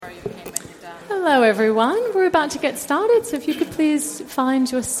Hello, everyone. We're about to get started, so if you could please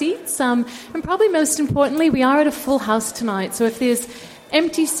find your seats. And probably most importantly, we are at a full house tonight, so if there's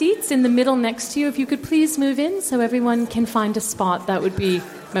empty seats in the middle next to you, if you could please move in so everyone can find a spot, that would be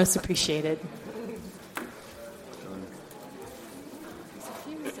most appreciated.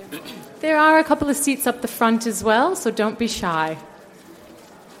 There are a couple of seats up the front as well, so don't be shy.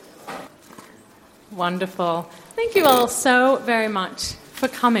 Wonderful. Thank you all so very much for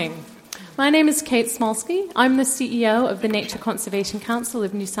coming. My name is Kate Smolsky. I'm the CEO of the Nature Conservation Council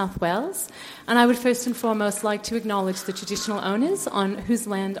of New South Wales, and I would first and foremost like to acknowledge the traditional owners on whose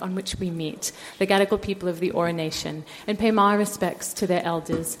land on which we meet, the Gadigal people of the Eora Nation, and pay my respects to their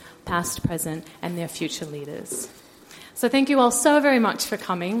elders, past, present, and their future leaders. So thank you all so very much for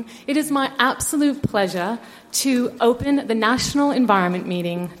coming. It is my absolute pleasure to open the National Environment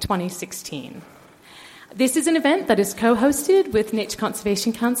Meeting 2016. This is an event that is co-hosted with Nature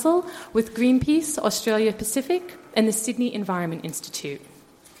Conservation Council, with Greenpeace Australia Pacific, and the Sydney Environment Institute.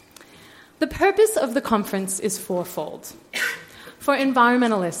 The purpose of the conference is fourfold: for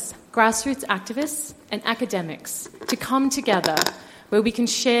environmentalists, grassroots activists, and academics to come together where we can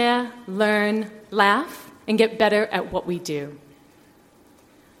share, learn, laugh, and get better at what we do.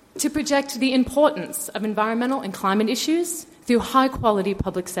 To project the importance of environmental and climate issues through high-quality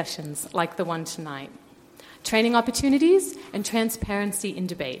public sessions like the one tonight. Training opportunities and transparency in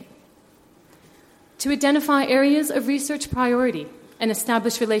debate. To identify areas of research priority and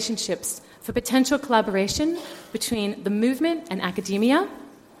establish relationships for potential collaboration between the movement and academia,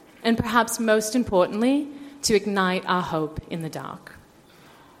 and perhaps most importantly, to ignite our hope in the dark.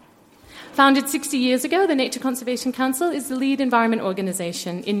 Founded 60 years ago, the Nature Conservation Council is the lead environment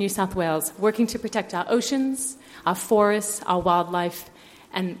organisation in New South Wales, working to protect our oceans, our forests, our wildlife,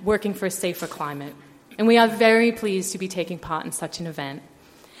 and working for a safer climate. And we are very pleased to be taking part in such an event.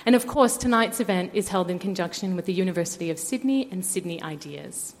 And of course, tonight's event is held in conjunction with the University of Sydney and Sydney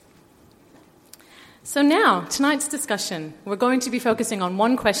Ideas. So now, tonight's discussion, we're going to be focusing on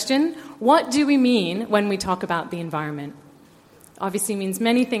one question: what do we mean when we talk about the environment? Obviously means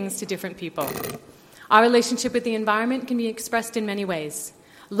many things to different people. Our relationship with the environment can be expressed in many ways.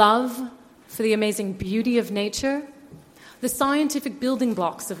 Love for the amazing beauty of nature, the scientific building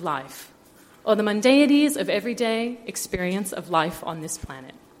blocks of life, or the mundanities of everyday experience of life on this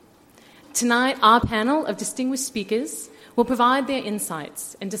planet. Tonight, our panel of distinguished speakers will provide their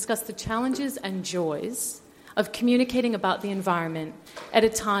insights and discuss the challenges and joys of communicating about the environment at a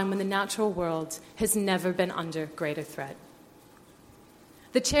time when the natural world has never been under greater threat.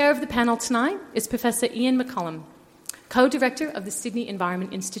 The chair of the panel tonight is Professor Ian McCollum, co-director of the Sydney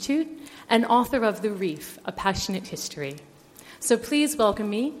Environment Institute and author of The Reef, A Passionate History. So please welcome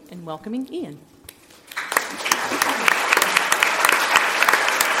me in welcoming Ian.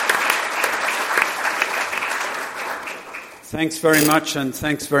 Thanks very much, and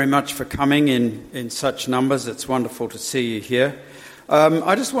thanks very much for coming in such numbers. It's wonderful to see you here.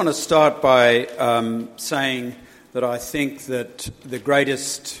 I just want to start by saying that I think that the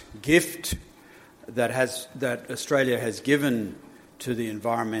greatest gift that Australia has given to the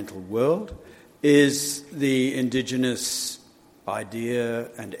environmental world is the Indigenous idea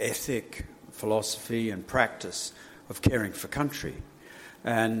and ethic, philosophy and practice of caring for country.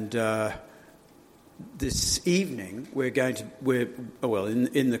 And this evening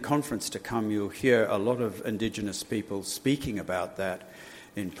in the conference to come, you'll hear a lot of Indigenous people speaking about that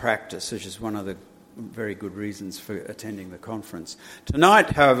in practice, which is one of the very good reasons for attending the conference. Tonight,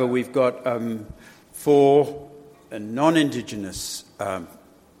 however, we've got 4 non-Indigenous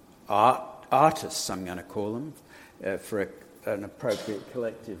artists, I'm going to call them, for an appropriate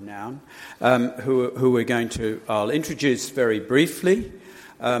collective noun, who we're going to, I'll introduce very briefly,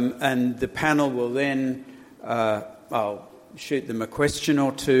 and the panel will then, I'll shoot them a question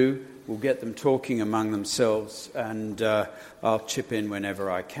or two, we'll get them talking among themselves, and I'll chip in whenever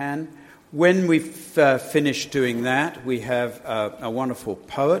I can. When we've finished doing that, we have a wonderful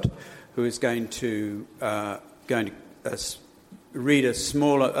poet who is going to read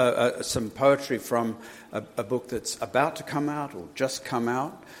some poetry from a book that's about to come out or just come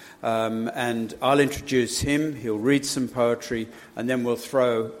out, and I'll introduce him, he'll read some poetry, and then we'll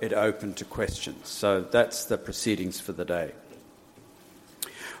throw it open to questions. So that's the proceedings for the day.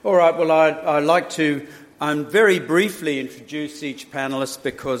 All right, well, I'd like to very briefly introduce each panellist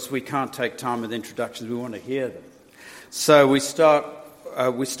because we can't take time with introductions, we want to hear them. So we start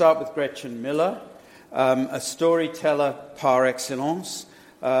with Gretchen Miller, a storyteller par excellence,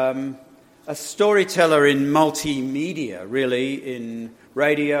 a storyteller in multimedia, really, in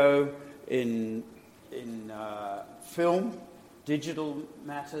radio, in film, digital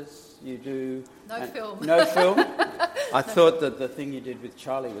matters. You do... No film. No film? I thought that the thing you did with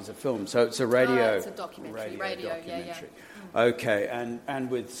Charlie was a film, so it's a radio... it's a documentary. Radio, documentary. yeah. Okay,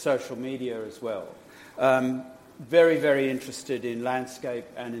 and with social media as well. Very, very interested in landscape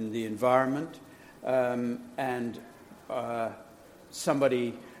and in the environment, and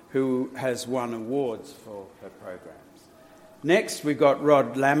somebody who has won awards for her programs. Next, we've got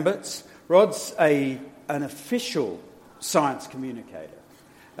Rod Lamberts. Rod's an official science communicator.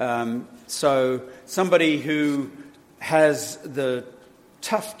 So somebody who has the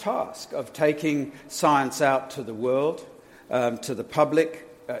tough task of taking science out to the world, to the public,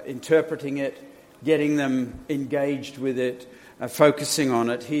 interpreting it, getting them engaged with it, focusing on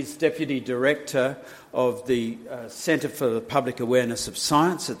it. He's Deputy Director of the Centre for the Public Awareness of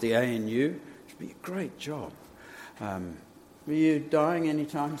Science at the ANU. Which would be a great job. Are you dying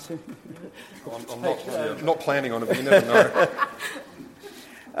anytime soon? I'm not planning on it, but you never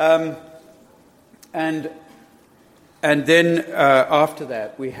know. And then after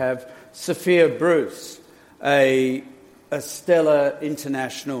that, we have Sophia Bruce, a stellar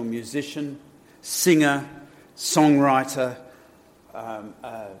international musician, singer, songwriter,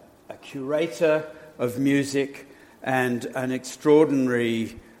 a curator of music, and an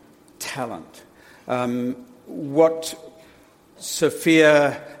extraordinary talent. What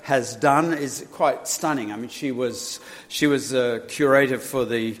Sophia has done is quite stunning. I mean, she was a curator for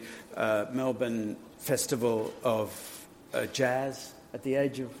the Melbourne Festival of Jazz at the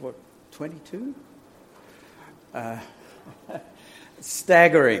age of, 22?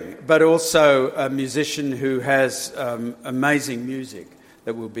 Staggering, but also a musician who has amazing music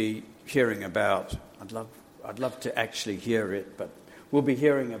that we'll be hearing about. I'd love to actually hear it, but we'll be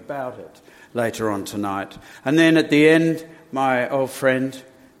hearing about it later on tonight. And then at the end, my old friend,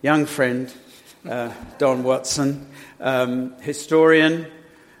 young friend, Don Watson, historian,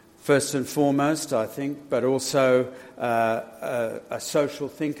 first and foremost, I think, but also a social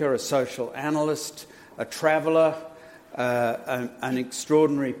thinker, a social analyst, a traveller, an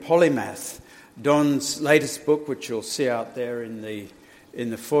extraordinary polymath. Don's latest book, which you'll see out there in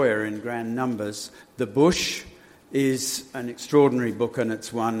the foyer in grand numbers, The Bush, is an extraordinary book, and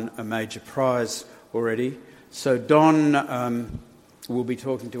it's won a major prize already. So Don will be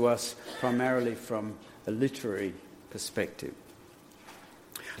talking to us primarily from a literary perspective.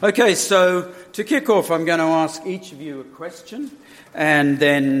 Okay, so to kick off, I'm going to ask each of you a question, and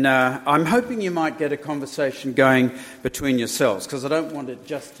then I'm hoping you might get a conversation going between yourselves, because I don't want it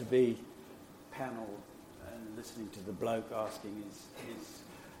just to be panel and listening to the bloke asking his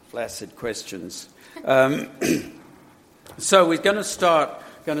flaccid questions. So we're going to start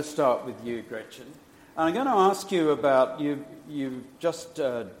with you, Gretchen. And I'm going to ask you about, you've just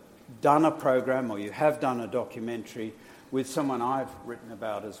done a program, or you have done a documentary with someone I've written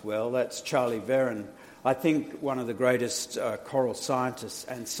about as well. That's Charlie Veron. I think one of the greatest choral scientists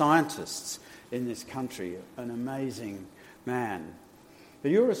and scientists in this country, an amazing man.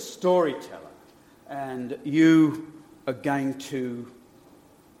 But you're a storyteller, and you are going to,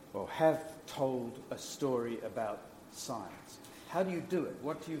 or have told a story about science. How do you do it?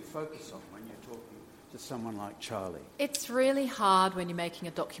 What do you focus on when you're talking to someone like Charlie? It's really hard when you're making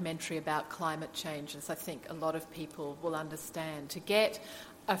a documentary about climate change, as I think a lot of people will understand, to get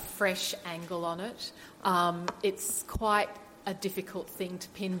a fresh angle on it. It's quite a difficult thing to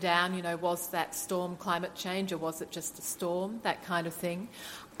pin down, was that storm climate change or was it just a storm, that kind of thing.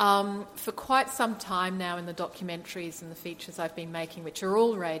 For quite some time now in the documentaries and the features I've been making, which are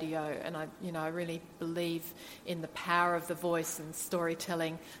all radio, and I really believe in the power of the voice and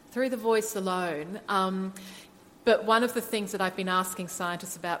storytelling through the voice alone. But one of the things that I've been asking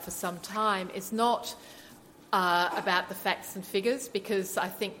scientists about for some time is not about the facts and figures, because I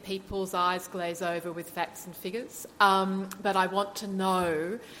think people's eyes glaze over with facts and figures. But I want to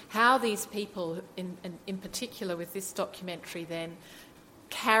know how these people, in particular with this documentary then,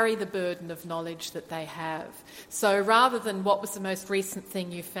 carry the burden of knowledge that they have. So rather than what was the most recent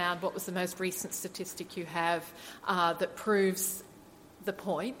thing you found, what was the most recent statistic you have that proves the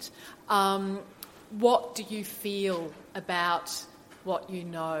point, what do you feel about what you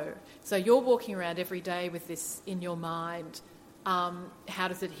know? So you're walking around every day with this in your mind. How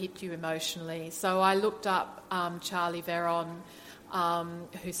does it hit you emotionally? So I looked up Charlie Veron,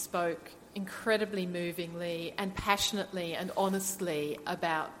 who spoke incredibly movingly and passionately and honestly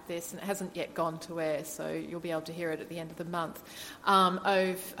about this, and it hasn't yet gone to air, so you'll be able to hear it at the end of the month.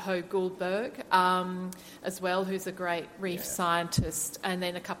 Ove Ho Goldberg as well, who's a great reef scientist, and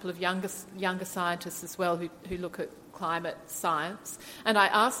then a couple of younger scientists as well who look at climate science. And I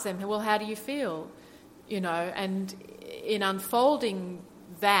asked them, well, how do you feel? And in unfolding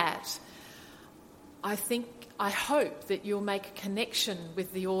that, I hope that you'll make a connection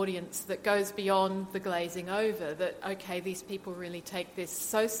with the audience that goes beyond the glazing over, that, okay, these people really take this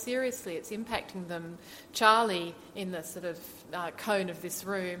so seriously, it's impacting them. Charlie, in the sort of cone of this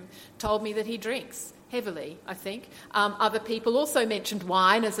room, told me that he drinks heavily, I think. Other people also mentioned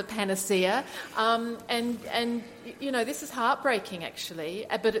wine as a panacea. And you know, this is heartbreaking, actually,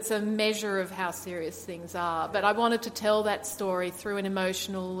 but it's a measure of how serious things are. But I wanted to tell that story through an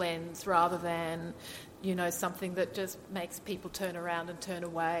emotional lens rather than, you know, something that just makes people turn around and turn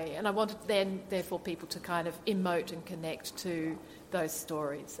away. And I wanted then, therefore, people to kind of emote and connect to those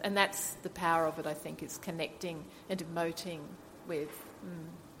stories. And that's the power of it, I think, is connecting and emoting with.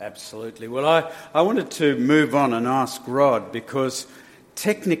 Absolutely. Well, I wanted to move on and ask Rod, because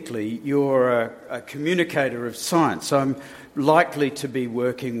technically you're a communicator of science. So I'm likely to be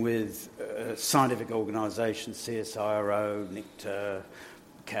working with scientific organisations, CSIRO, NICTA,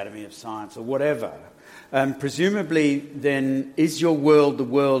 Academy of Science, or whatever. Presumably, then, is your world the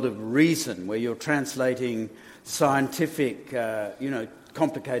world of reason, where you're translating scientific,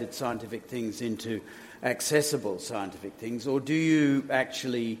 complicated scientific things into accessible scientific things, or do you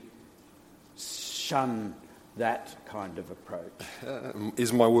actually shun that kind of approach?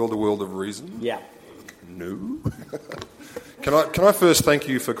 Is my world a world of reason? Yeah. No. Can I first thank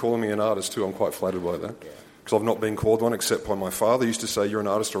you for calling me an artist too? I'm quite flattered by that. Because I've not been called one, except by my father. He used to say, "You're an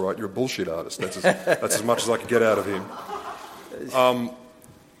artist, all right, you're a bullshit artist." That's as much as I could get out of him.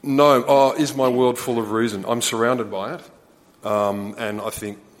 Is my world full of reason? I'm surrounded by it. And I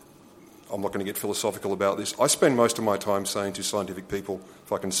think, I'm not going to get philosophical about this, I spend most of my time saying to scientific people,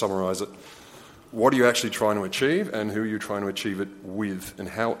 if I can summarise it, what are you actually trying to achieve, and who are you trying to achieve it with,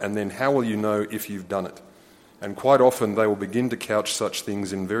 and then how will you know if you've done it? And quite often they will begin to couch such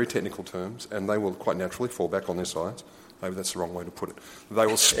things in very technical terms, and they will quite naturally fall back on their science. Maybe that's the wrong way to put it. They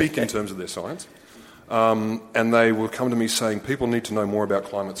will speak in terms of their science, and they will come to me saying, people need to know more about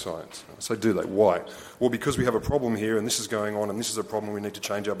climate science. I say, do they? Why? Well, because we have a problem here, and this is going on, and this is a problem, we need to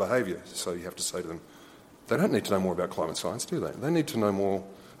change our behaviour. So you have to say to them, they don't need to know more about climate science, do they? They need to know more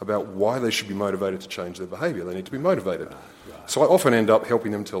about why they should be motivated to change their behaviour. They need to be motivated. Right. So I often end up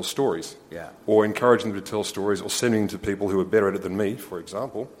helping them tell stories, or encouraging them to tell stories, or sending them to people who are better at it than me, for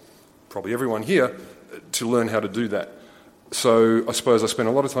example, probably everyone here, to learn how to do that. So I suppose I spend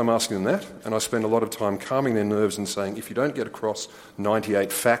a lot of time asking them that, and I spend a lot of time calming their nerves and saying, if you don't get across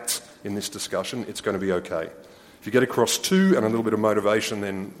 98 facts in this discussion, it's going to be okay. If you get across 2 and a little bit of motivation,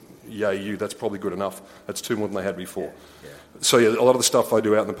 then that's probably good enough. That's 2 more than they had before. So a lot of the stuff I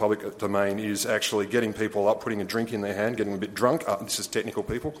do out in the public domain is actually getting people up, putting a drink in their hand, getting them a bit drunk. This is technical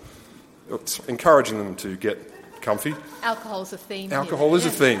people. It's encouraging them to get comfy. Alcohol's a theme. Alcohol is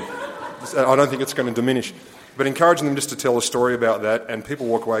a theme. I don't think it's going to diminish. But encouraging them just to tell a story about that, and people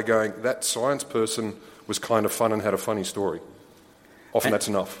walk away going, that science person was kind of fun and had a funny story. Often that's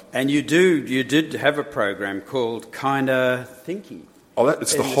enough. And you did have a program called Kinda Thinky. Oh,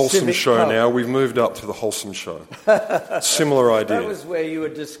 it's the Wholesome Show now. We've moved up to the Wholesome Show. Similar idea. That was where you were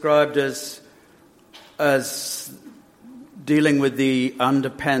described as dealing with the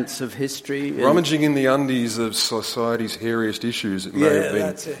underpants of history. Rummaging in the undies of society's hairiest issues, it may have been.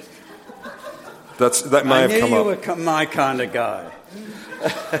 That's it. That may have come up. I knew you were my kind of guy.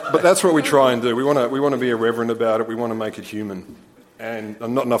 But that's what we try and do. We want to be irreverent about it. We want to make it human. And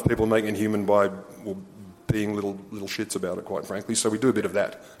not enough people are making it human by being little shits about it, quite frankly. So we do a bit of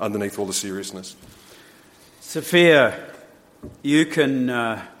that underneath all the seriousness. Sophia, you can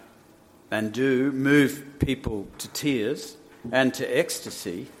and do move people to tears and to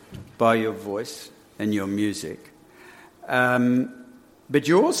ecstasy by your voice and your music. But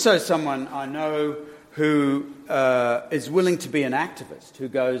you're also someone I know who is willing to be an activist, who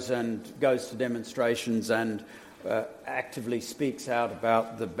goes to demonstrations and actively speaks out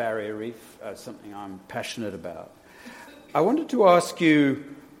about the Barrier Reef, something I'm passionate about. I wanted to ask you,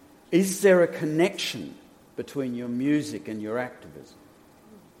 is there a connection between your music and your activism?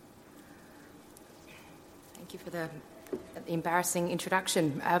 Thank you for the embarrassing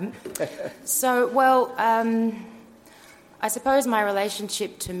introduction. I suppose my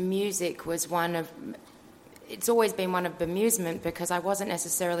relationship to music was it's always been one of bemusement, because I wasn't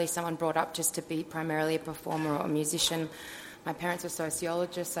necessarily someone brought up just to be primarily a performer or a musician. My parents were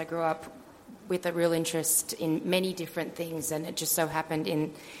sociologists. I grew up with a real interest in many different things, and it just so happened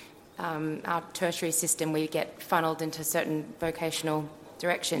in our tertiary system we get funneled into certain vocational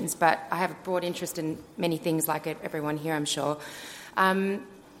directions. But I have a broad interest in many things, like everyone here, I'm sure. Coming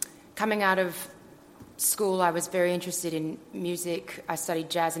out of school, I was very interested in music. I studied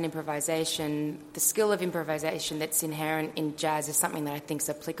jazz and improvisation. The skill of improvisation that's inherent in jazz is something that I think is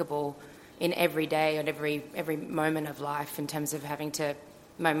applicable in every day and every moment of life, in terms of having to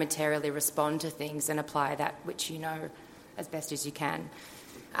momentarily respond to things and apply that which you know as best as you can.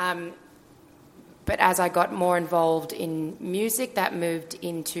 But as I got more involved in music, that moved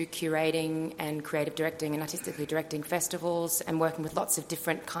into curating and creative directing and artistically directing festivals and working with lots of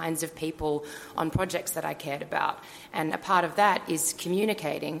different kinds of people on projects that I cared about. And a part of that is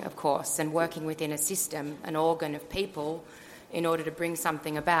communicating, of course, and working within a system, an organ of people, in order to bring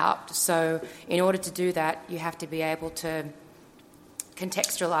something about. So in order to do that, you have to be able to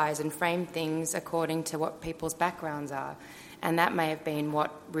contextualise and frame things according to what people's backgrounds are. And that may have been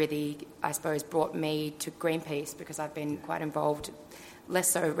what really, I suppose, brought me to Greenpeace, because I've been quite involved, less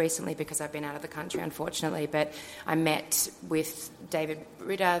so recently because I've been out of the country, unfortunately, but I met with David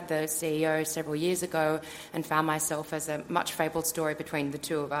Ritter, the CEO, several years ago, and found myself, as a much fabled story between the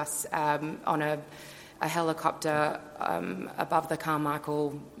two of us, on a helicopter above the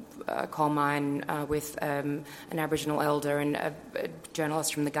Carmichael coal mine with an Aboriginal elder and a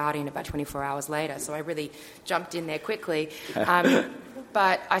journalist from The Guardian about 24 hours later. So I really jumped in there quickly.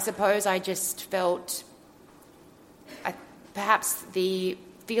 But I suppose I just felt perhaps the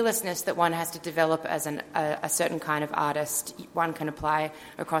fearlessness that one has to develop as a certain kind of artist, one can apply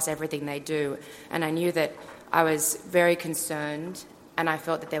across everything they do. And I knew that I was very concerned, and I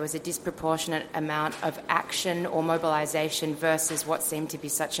felt that there was a disproportionate amount of action or mobilisation versus what seemed to be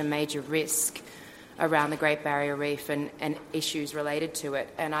such a major risk around the Great Barrier Reef and issues related to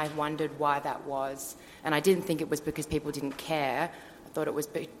it. And I wondered why that was. And I didn't think it was because people didn't care. I thought it was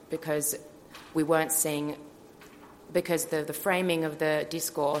because we weren't seeing, because the framing of the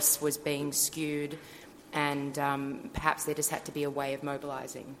discourse was being skewed, and perhaps there just had to be a way of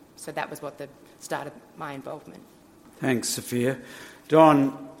mobilising. So that was what started my involvement. Thanks, Sophia.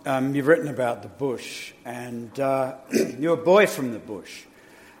 Don, you've written about the bush, and you're a boy from the bush.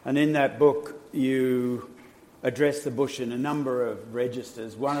 And in that book, you address the bush in a number of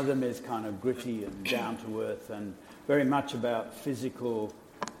registers. One of them is kind of gritty and down to earth and very much about physical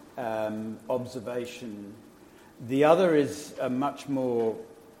observation. The other is a much more,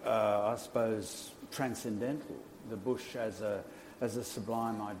 I suppose, transcendental. The bush as a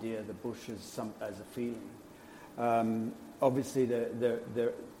sublime idea. The bush as a feeling. Obviously,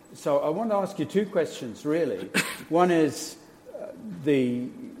 so I want to ask you two questions, really. One is the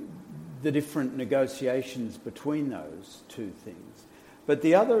different negotiations between those two things. But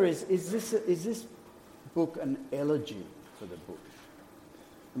the other is this book an elegy for the bush?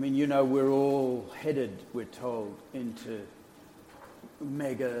 I mean, you know, we're all headed, we're told, into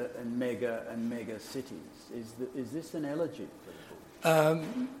mega and mega and mega cities. Is this an elegy for the bush?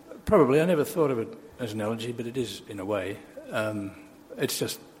 Probably. I never thought of it as an elegy, but it is in a way. It's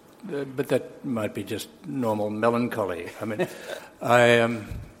just, but that might be just normal melancholy. I mean,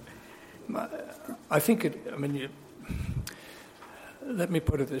 I think it. I mean, let me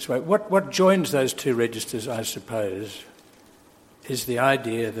put it this way: what joins those two registers, I suppose, is the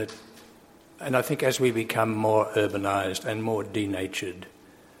idea that, and I think as we become more urbanised and more denatured,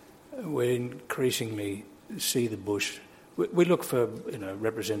 we increasingly see the bush. We look for,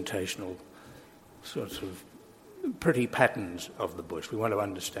 representational sorts of pretty patterns of the bush. We want to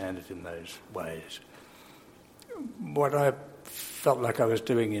understand it in those ways. What I felt like I was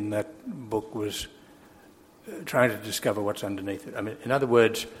doing in that book was trying to discover what's underneath it. I mean, in other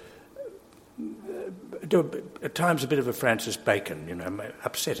words, do at times a bit of a Francis Bacon,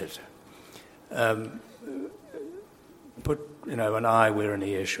 upset it. Put, an eye where an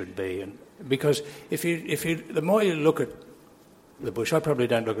ear should be, and because if you, the more you look at the bush, I probably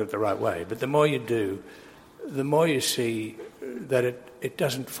don't look at it the right way, but the more you do, the more you see that it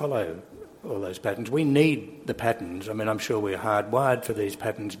doesn't follow all those patterns. We need the patterns. I mean, I'm sure we're hardwired for these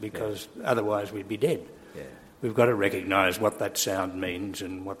patterns because otherwise we'd be dead. Yeah. We've got to recognise what that sound means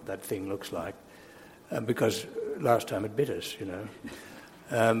and what that thing looks like, because last time it bit us,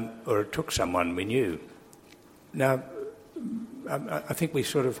 or it took someone we knew. Now, I think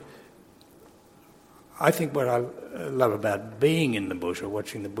I think what I love about being in the bush or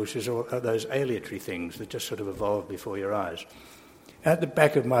watching the bush is all those aleatory things that just sort of evolve before your eyes. At the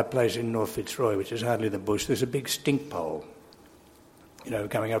back of my place in North Fitzroy, which is hardly the bush, there's a big stink pole,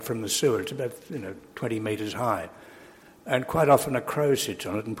 coming up from the sewer. It's about, 20 metres high. And quite often a crow sits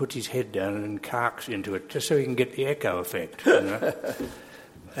on it and puts his head down and carks into it just so he can get the echo effect,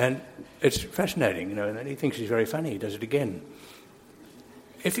 And it's fascinating, and then he thinks he's very funny, he does it again.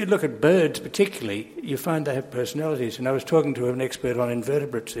 if you look at birds particularly, you find they have personalities. And I was talking to an expert on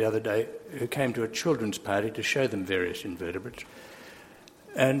invertebrates the other day who came to a children's party to show them various invertebrates.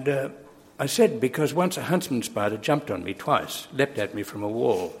 And I said, because once a huntsman spider jumped on me twice, leapt at me from a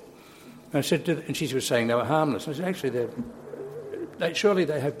wall. I said, and she was saying they were harmless. I said, actually, surely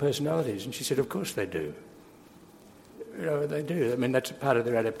they have personalities. And she said, of course they do. You know, they do. I mean, that's a part of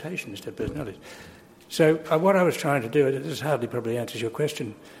their adaptation, is to have personalities. So what I was trying to do, this hardly probably answers your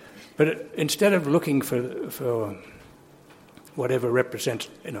question, but instead of looking for whatever represents,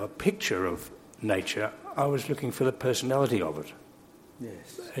 you know, a picture of nature, I was looking for the personality of it.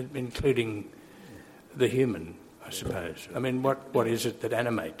 Yes. Including the human, I suppose. I mean, what is it that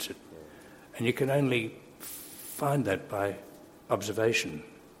animates it? And you can only find that by observation,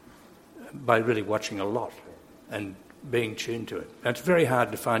 by really watching a lot and being tuned to it. And it's very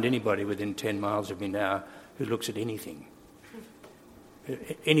hard to find anybody within 10 miles of me now who looks at anything.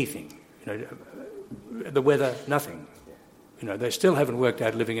 Anything. You know, the weather, nothing. You know, they still haven't worked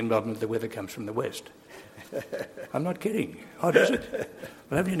out living in Melbourne that the weather comes from the west. I'm not kidding. Oh, does it?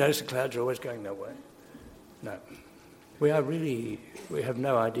 Well, haven't you noticed the clouds are always going that way? No. We have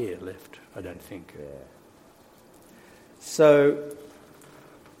no idea left, I don't think. Yeah. So,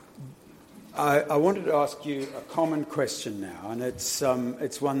 I wanted to ask you a common question now, and it's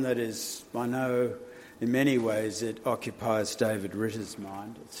one that is, I know, in many ways it occupies David Ritter's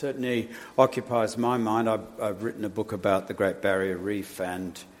mind. It certainly occupies my mind. I've written a book about the Great Barrier Reef,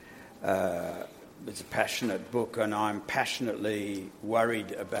 and it's a passionate book, and I'm passionately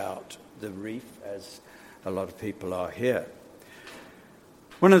worried about the reef, as a lot of people are here.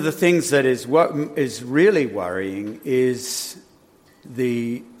 One of the things that is really worrying is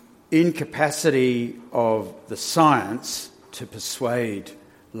the incapacity of the science to persuade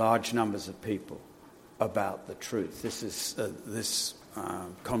large numbers of people about the truth. This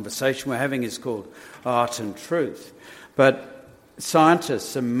conversation we're having is called Art and Truth. But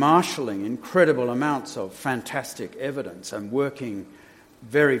scientists are marshalling incredible amounts of fantastic evidence and working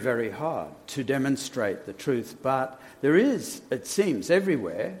very, very hard to demonstrate the truth. But there is, it seems,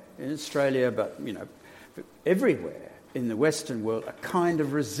 everywhere, in Australia, but, you know, everywhere in the Western world, a kind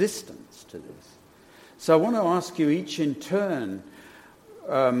of resistance to this. So I want to ask you each in turn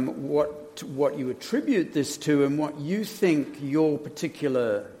what you attribute this to and what you think your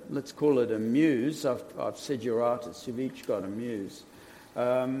particular, let's call it a muse, I've said you're artists, you've each got a muse,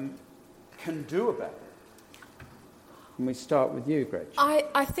 can do about it. Can we start with you, Gretchen?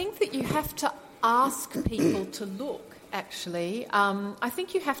 I think that you have to ask people to look, actually. I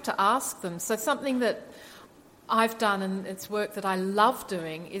think you have to ask them. So something that I've done, and it's work that I love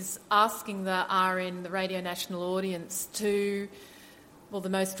doing, is asking the RN, the Radio National audience, to, well, the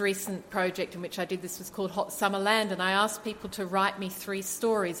most recent project in which I did this was called Hot Summer Land, and I asked people to write me 3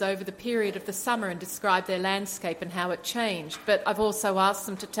 stories over the period of the summer and describe their landscape and how it changed. But I've also asked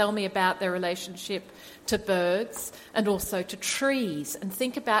them to tell me about their relationship to birds and also to trees, and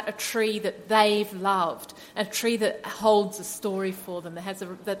think about a tree that they've loved, a tree that holds a story for them,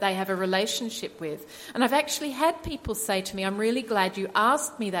 that they have a relationship with. And I've actually had people say to me, I'm really glad you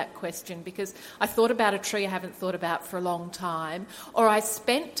asked me that question, because I thought about a tree I haven't thought about for a long time, or I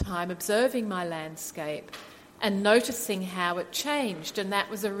spent time observing my landscape and noticing how it changed, and that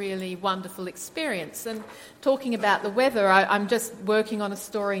was a really wonderful experience. And talking about the weather, I'm just working on a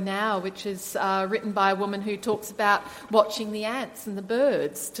story now which is written by a woman who talks about watching the ants and the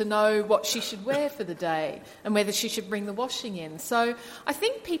birds to know what she should wear for the day and whether she should bring the washing in. So I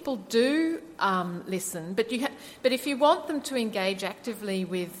think people do listen, but if you want them to engage actively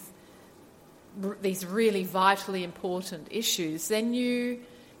with these really vitally important issues, then you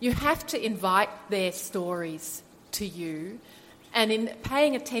have to invite their stories to you, and in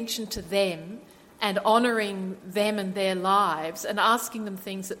paying attention to them and honouring them and their lives and asking them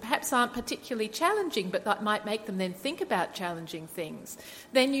things that perhaps aren't particularly challenging but that might make them then think about challenging things,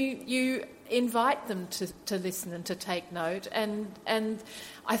 then you invite them to listen and to take note, and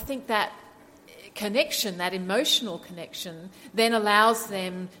I think that connection, that emotional connection, then allows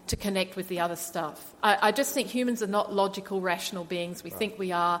them to connect with the other stuff. I just think humans are not logical, rational beings. We think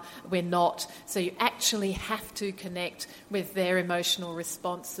we are, we're not. So you actually have to connect with their emotional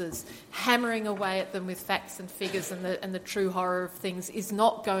responses. Hammering away at them with facts and figures and the true horror of things is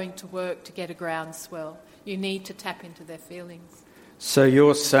not going to work to get a groundswell. You need to tap into their feelings. So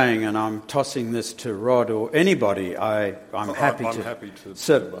you're saying, and I'm tossing this to Rod or anybody, I'm happy to... I'm happy to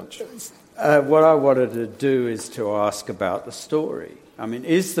so, do a bunch. What I wanted to do is to ask about the story. I mean,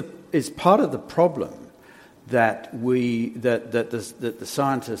 is part of the problem that the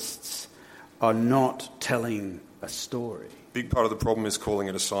scientists are not telling a story? big part of the problem is calling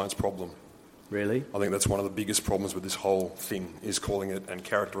it a science problem. Really? I think that's one of the biggest problems with this whole thing, is calling it and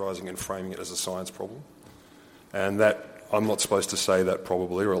characterising and framing it as a science problem. And that, I'm not supposed to say that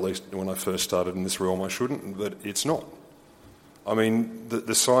probably, or at least when I first started in this realm I shouldn't, but it's not. I mean,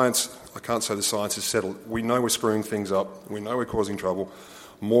 the science, I can't say the science is settled. We know we're screwing things up. We know we're causing trouble.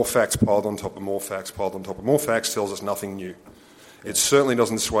 More facts piled on top of more facts piled on top of more facts tells us nothing new. It certainly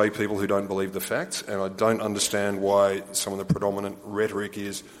doesn't sway people who don't believe the facts, and I don't understand why some of the predominant rhetoric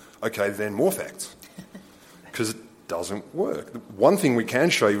is, okay, then more facts. Because it doesn't work. One thing we can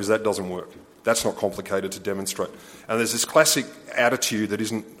show you is that doesn't work. That's not complicated to demonstrate. And there's this classic attitude that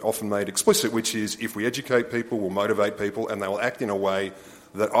isn't often made explicit, which is if we educate people, we'll motivate people, and they will act in a way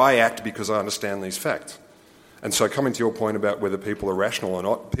that I act because I understand these facts. And so coming to your point about whether people are rational or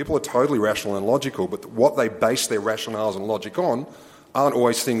not, people are totally rational and logical, but what they base their rationales and logic on aren't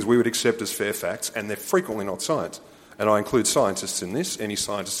always things we would accept as fair facts, and they're frequently not science. And I include scientists in this, any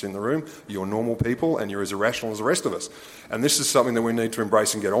scientists in the room, you're normal people and you're as irrational as the rest of us. And this is something that we need to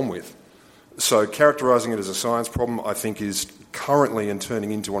embrace and get on with. So characterising it as a science problem, I think, is currently and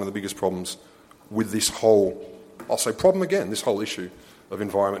turning into one of the biggest problems with this whole, I'll say problem again, this whole issue of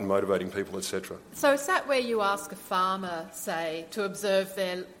environment and motivating people, etc. So is that where you ask a farmer, say, to observe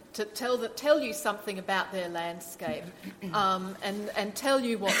to tell you something about their landscape, and tell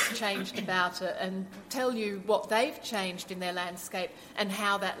you what's changed about it, and tell you what they've changed in their landscape and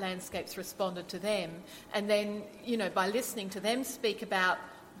how that landscape's responded to them, and then, by listening to them speak about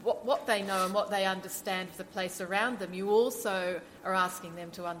what they know and what they understand of the place around them, you also are asking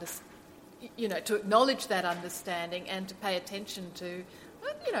them to to acknowledge that understanding and to pay attention to,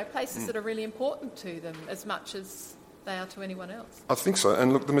 places that are really important to them as much as they are to anyone else. I think so.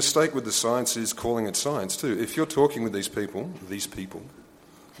 And look, the mistake with the science is calling it science too. If you're talking with these people,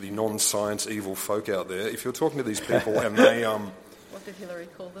 the non-science evil folk out there, if you're talking to these people and they... What did Hillary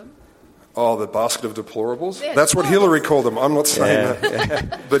call them? Oh, the basket of deplorables? Yes, that's what Hillary called them. I'm not saying that.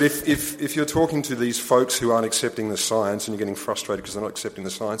 Yeah. But if you're talking to these folks who aren't accepting the science and you're getting frustrated because they're not accepting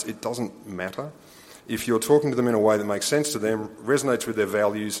the science, it doesn't matter. If you're talking to them in a way that makes sense to them, resonates with their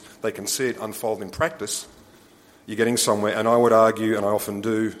values, they can see it unfold in practice, you're getting somewhere. And I would argue, and I often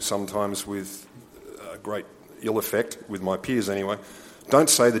do sometimes with great ill effect, with my peers anyway, don't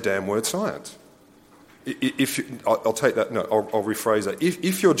say the damn word science. I'll take that. No, I'll rephrase that.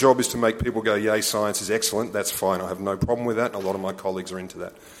 If your job is to make people go, yay, science is excellent, that's fine. I have no problem with that, and a lot of my colleagues are into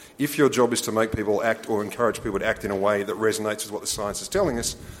that. If your job is to make people act or encourage people to act in a way that resonates with what the science is telling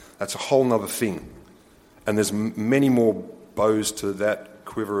us, that's a whole other thing. And there's many more bows to that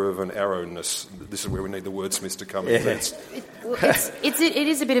quiver of an arrowness. This is where we need the wordsmiths to come in. It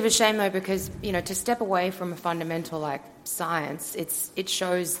is a bit of a shame, though, because, to step away from a fundamental like science, it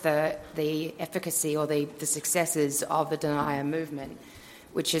shows the efficacy or the successes of the denier movement,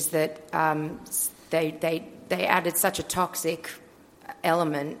 which is that they added such a toxic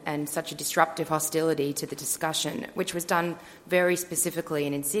element and such a disruptive hostility to the discussion, which was done very specifically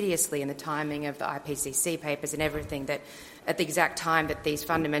and insidiously in the timing of the IPCC papers and everything, that at the exact time that these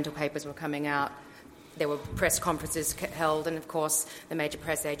fundamental papers were coming out, there were press conferences held, and of course the major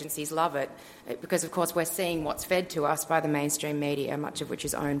press agencies love it because, of course, we're seeing what's fed to us by the mainstream media, much of which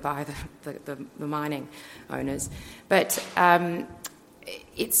is owned by the mining owners. But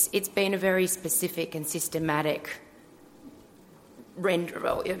it's been a very specific and systematic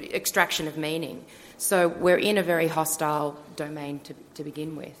extraction of meaning. So we're in a very hostile domain to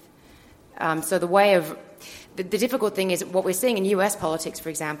begin with. So the way of... The difficult thing is what we're seeing in US politics, for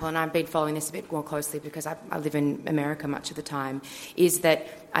example, and I've been following this a bit more closely because I live in America much of the time, is that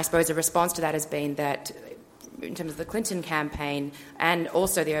I suppose a response to that has been that in terms of the Clinton campaign and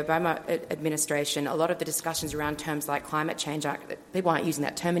also the Obama administration, a lot of the discussions around terms like climate change, people aren't using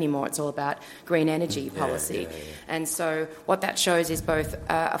that term anymore. It's all about green energy policy. Yeah. And so what that shows is both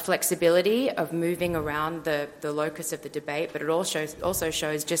a flexibility of moving around the locus of the debate, but it also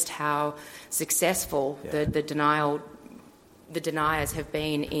shows just how successful the deniers have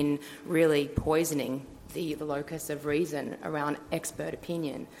been in really poisoning the locus of reason around expert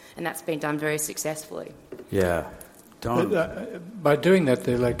opinion, and that's been done very successfully. Yeah. By doing that,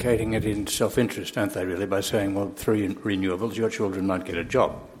 they're locating it in self-interest, aren't they, really, by saying, well, through renewables, your children might get a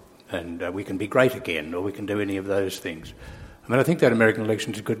job, and we can be great again, or we can do any of those things. I mean, I think that American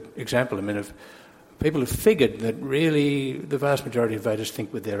election is a good example. I mean, if people have figured that really the vast majority of voters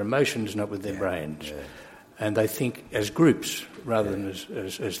think with their emotions, not with their brains, and they think as groups rather than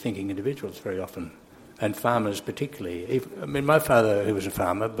as thinking individuals very often. And farmers particularly. I mean, my father, who was a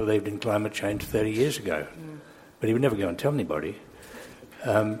farmer, believed in climate change 30 years ago. But he would never go and tell anybody.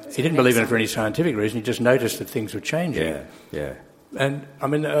 He didn't believe in it for any scientific reason. He just noticed that things were changing. Yeah. And I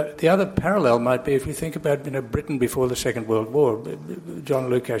mean, the other parallel might be if we think about Britain before the Second World War. John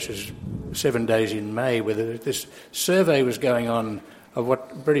Lucas's 7 Days in May, where this survey was going on of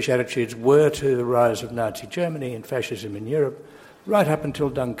what British attitudes were to the rise of Nazi Germany and fascism in Europe, right up until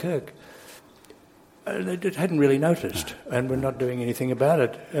Dunkirk. They hadn't really noticed, and were not doing anything about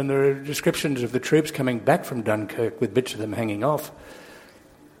it. And there are descriptions of the troops coming back from Dunkirk with bits of them hanging off,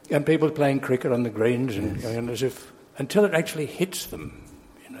 and people playing cricket on the greens, and going on as if until it actually hits them,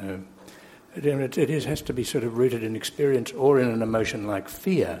 it has to be sort of rooted in experience or in an emotion like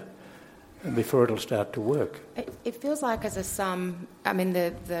fear, and before it'll start to work. It feels like as a sum. I mean,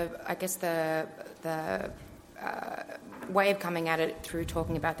 the way of coming at it through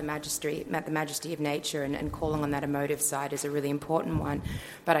talking about the majesty of nature and calling on that emotive side is a really important one.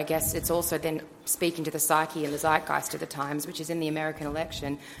 But I guess it's also then speaking to the psyche and the zeitgeist of the times, which is in the American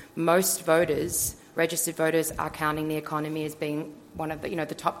election. Most voters, registered voters, are counting the economy as being one of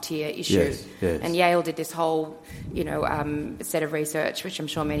the top tier issue. Yes. And Yale did this whole set of research, which I'm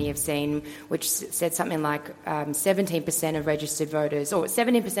sure many have seen, which said something like 17% of registered voters, or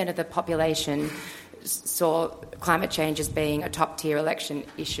 17% of the population, saw climate change as being a top-tier election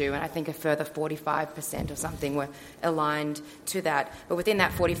issue, and I think a further 45% or something were aligned to that. But within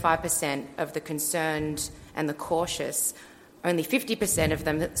that 45% of the concerned and the cautious, only 50% of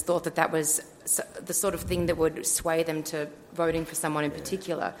them thought that was the sort of thing that would sway them to voting for someone in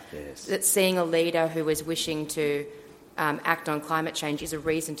particular. Yes. That seeing a leader who is wishing to act on climate change is a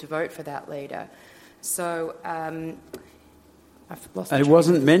reason to vote for that leader. So... And it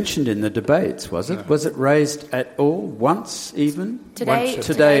wasn't mentioned in the debates, was it? No. Was it raised at all, once even? Today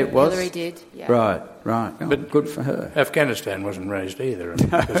it was? Hillary did, yeah. Right. Oh, but good for her. Afghanistan wasn't raised either,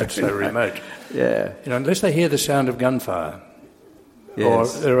 because it's so remote. Yeah. Unless they hear the sound of gunfire,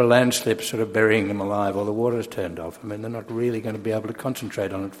 yes, or there are landslips sort of burying them alive, or the water's turned off, they're not really going to be able to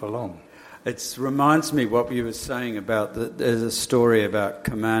concentrate on it for long. It reminds me what you were saying about there's a story about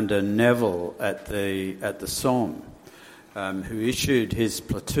Commander Neville at the Somme, who issued his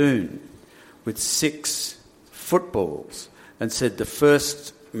platoon with 6 footballs and said the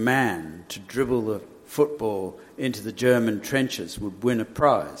first man to dribble the football into the German trenches would win a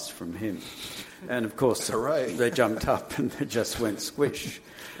prize from him. And of course, they jumped up and they just went squish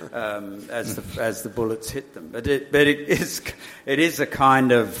as the bullets hit them. But it is a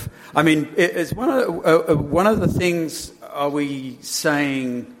kind of. I mean, it's one of the things. Are we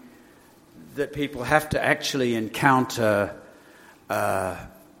saying that people have to actually encounter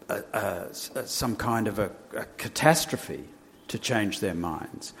some kind of a catastrophe to change their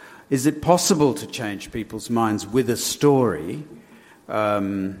minds? Is it possible to change people's minds with a story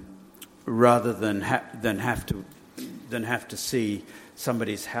rather than have to see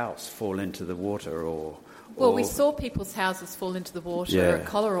somebody's house fall into the water or... Well, we saw people's houses fall into the water at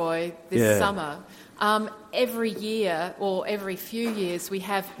Coleroy this summer. Every year or every few years we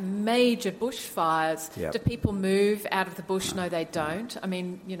have major bushfires. Yep. Do people move out of the bush? No, they don't. I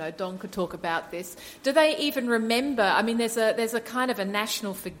mean, Don could talk about this. Do they even remember? I mean, there's a kind of a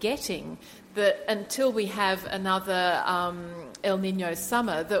national forgetting that until we have another El Nino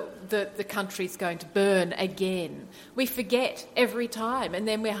summer, that the country's going to burn again. We forget every time, and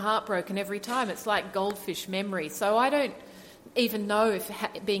then we're heartbroken every time. It's like goldfish memory. So I don't even know if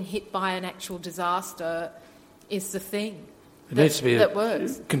being hit by an actual disaster is the thing that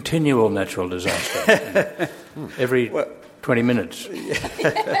works. Continual natural disaster. Every 20 minutes.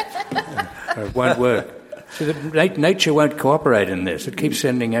 It won't work. So nature won't cooperate in this. It keeps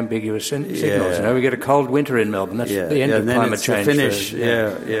sending ambiguous signals. We get a cold winter in Melbourne. That's the end of climate change. Finish.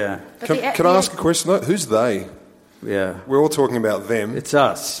 Can I ask a question though? Who's they? Yeah. We're all talking about them. It's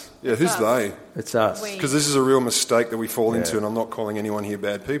us. Yeah, who's they? It's us. Because this is a real mistake that we fall into, and I'm not calling anyone here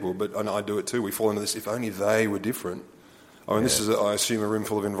bad people, but I do it too. We fall into this, if only they were different. I mean, this is, I assume, a room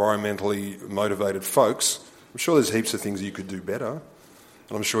full of environmentally motivated folks. I'm sure there's heaps of things you could do better.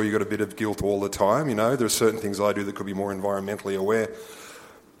 And I'm sure you've got a bit of guilt all the time. There are certain things I do that could be more environmentally aware.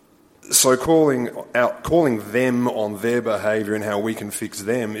 So calling them on their behaviour and how we can fix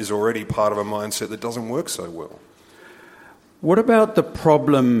them is already part of a mindset that doesn't work so well. What about the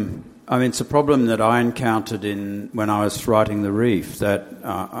problem? I mean, it's a problem that I encountered when I was writing The Reef, that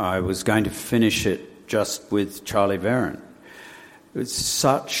I was going to finish it just with Charlie Veron. It was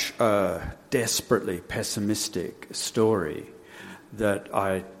such a desperately pessimistic story that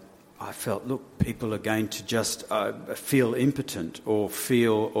I I felt, look, people are going to just feel impotent or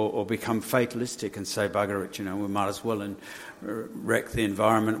become fatalistic and say, bugger it, we might as well wreck the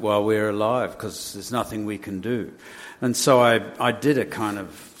environment while we're alive because there's nothing we can do. And so I did a kind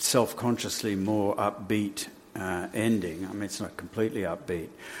of self-consciously more upbeat ending. I mean, it's not completely upbeat.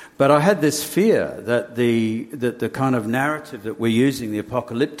 But I had this fear that the kind of narrative that we're using, the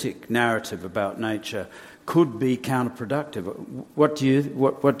apocalyptic narrative about nature, could be counterproductive. What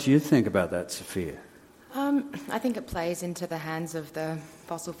do you think about that, Sophia? I think it plays into the hands of the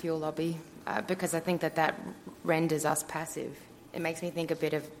fossil fuel lobby because I think that renders us passive. It makes me think a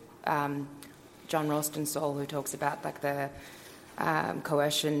bit of John Ralston Saul, who talks about like the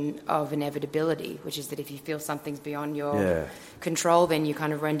coercion of inevitability, which is that if you feel something's beyond your control, then you're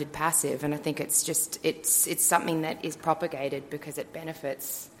kind of rendered passive. And I think it's something that is propagated because it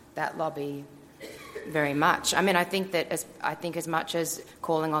benefits that lobby very much. I mean, I think as much as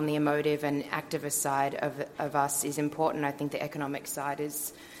calling on the emotive and activist side of us is important, I think the economic side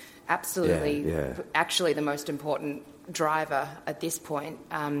is absolutely actually the most important driver at this point.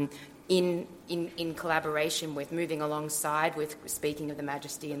 In collaboration with, moving alongside with, speaking of the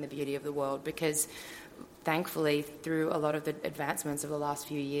majesty and the beauty of the world, because thankfully through a lot of the advancements of the last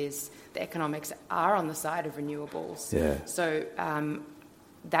few years, the economics are on the side of renewables. So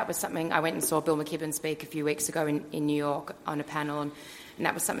that was something, I went and saw Bill McKibben speak a few weeks ago in New York on a panel, and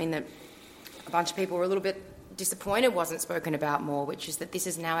that was something that a bunch of people were a little bit disappointed wasn't spoken about more, which is that this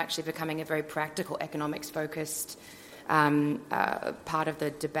is now actually becoming a very practical, economics-focused part of the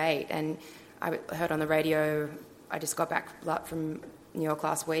debate. And I heard on the radio, I just got back from New York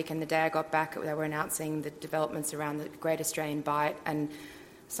last week, and the day I got back, they were announcing the developments around the Great Australian Bight, and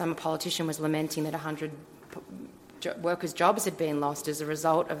some politician was lamenting that 100 workers' jobs had been lost as a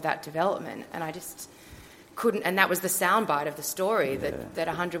result of that development. And I just couldn't, and that was the soundbite of the story, that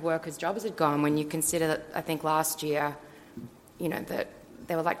 100 workers' jobs had gone, when you consider that, I think last year, that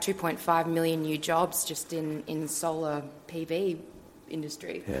there were like 2.5 million new jobs just in solar PV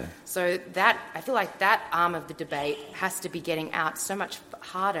industry. So that, I feel like that arm of the debate has to be getting out so much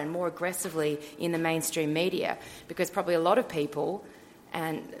harder and more aggressively in the mainstream media, because probably a lot of people,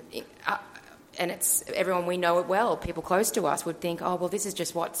 and it's everyone we know it well, people close to us would think, oh, well, this is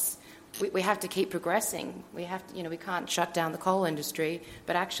just we have to keep progressing. We have to, we can't shut down the coal industry.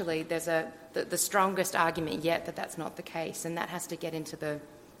 But actually, there's the strongest argument yet that that's not the case, and that has to get into the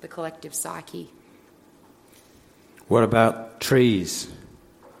collective psyche. What about trees?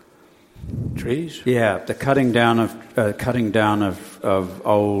 Trees? Yeah, the cutting down of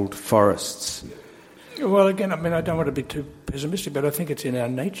old forests. Well, again, I mean, I don't want to be too pessimistic, but I think it's in our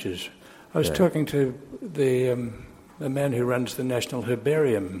natures. I was talking to the man who runs the National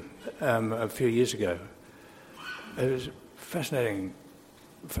Herbarium a few years ago. It was a fascinating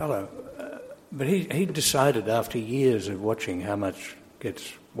fellow. But he decided after years of watching how much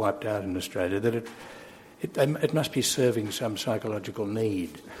gets wiped out in Australia that it must be serving some psychological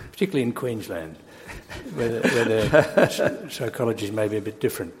need, particularly in Queensland, where the psychology is maybe a bit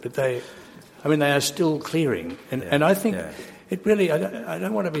different. But they are still clearing. And I think... It really, I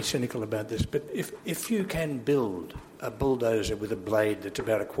don't want to be cynical about this, but if you can build a bulldozer with a blade that's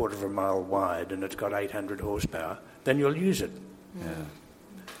about a quarter of a mile wide and it's got 800 horsepower, then you'll use it.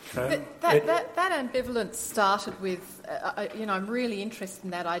 That ambivalence started with, I'm really interested in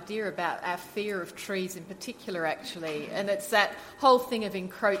that idea about our fear of trees in particular, actually, and it's that whole thing of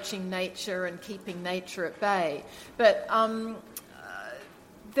encroaching nature and keeping nature at bay. But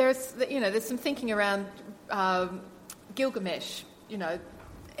there's some thinking around... Gilgamesh,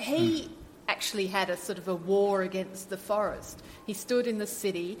 he actually had a sort of a war against the forest. He stood in the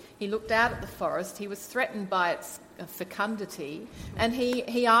city, he looked out at the forest, he was threatened by its fecundity, and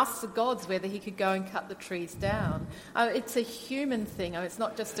he asked the gods whether he could go and cut the trees down. It's a human thing. It's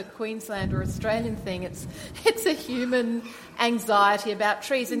not just a Queensland or Australian thing. It's a human anxiety about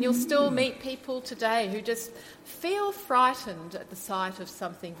trees, and you'll still meet people today who just feel frightened at the sight of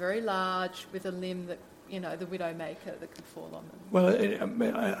something very large with a limb that the widowmaker that could fall on them. Well,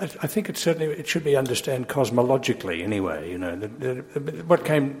 I think it should be understood cosmologically anyway. What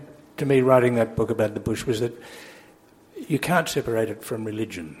came to me writing that book about the bush was that you can't separate it from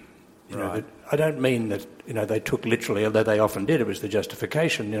religion. I don't mean that they took literally, although they often did. It was the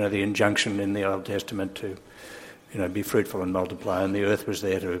justification, the injunction in the Old Testament to be fruitful and multiply, and the earth was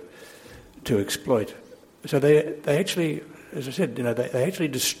there to exploit. So they actually, as I said, they actually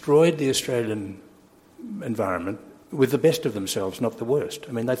destroyed the Australian environment with the best of themselves, not the worst.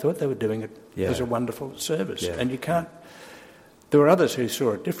 I mean, they thought they were doing it as a wonderful service. And you can't... There were others who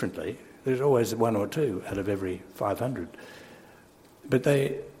saw it differently. There's always one or two out of every 500. But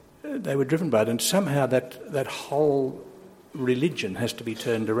they were driven by it, and somehow that whole religion has to be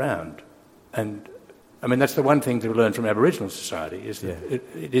turned around. And I mean, that's the one thing to learn from Aboriginal society, is that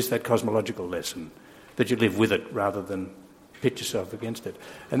it is that cosmological lesson, that you live with it rather than pit yourself against it.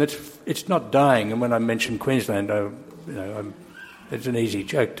 And it's not dying. And when I mention Queensland, it's an easy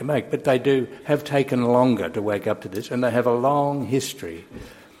joke to make, but they do have taken longer to wake up to this, and they have a long history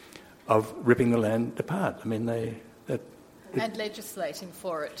of ripping the land apart. I mean, and legislating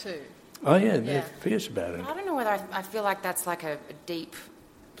for it too. Oh yeah, they're fierce about it. I don't know whether I feel like that's like a deep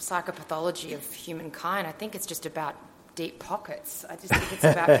psychopathology of humankind. I think it's just about deep pockets. I just think it's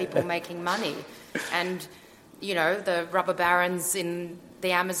about people making money. And, you know, the rubber barons in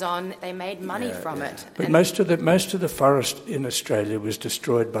the Amazon, they made money from it. But most of the forest in Australia was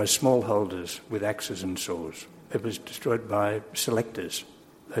destroyed by smallholders with axes and saws. It was destroyed by selectors,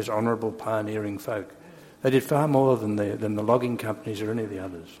 those honourable pioneering folk. They did far more than the logging companies or any of the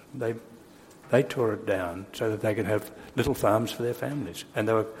others. They tore it down so that they could have little farms for their families, and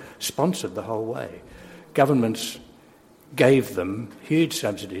they were sponsored the whole way. Governments gave them huge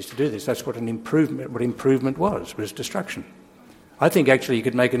subsidies to do this. That's what improvement was destruction. I think actually you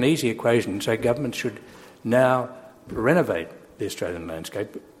could make an easy equation and say government should now renovate the Australian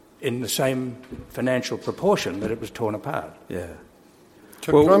landscape in the same financial proportion that it was torn apart. Yeah.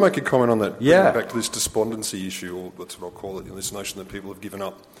 Can I make a comment on that? Yeah. Back to this despondency issue, or that's what I'll call it, this notion that people have given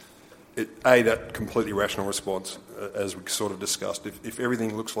up. That completely rational response, as we sort of discussed. If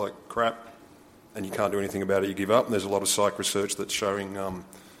everything looks like crap and you can't do anything about it, you give up. And there's a lot of psych research that's showing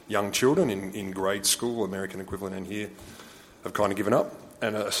young children in grade school, American equivalent and here, have kind of given up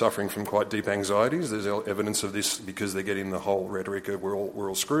and are suffering from quite deep anxieties. There's evidence of this because they're getting the whole rhetoric of we're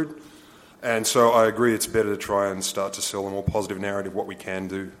all screwed. And so I agree it's better to try and start to sell a more positive narrative, what we can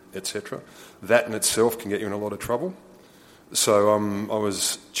do, etc. That in itself can get you in a lot of trouble. So I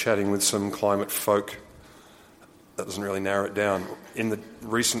was chatting with some climate folk, that doesn't really narrow it down, in the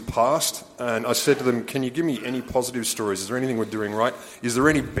recent past, and I said to them, can you give me any positive stories? Is there anything we're doing right? Is there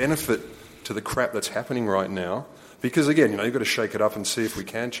any benefit to the crap that's happening right now? Because again, you've got to shake it up and see if we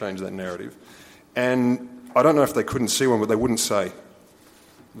can change that narrative. And I don't know if they couldn't see one, but they wouldn't say.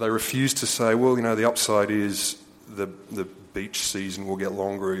 They refused to say, well, the upside is the beach season will get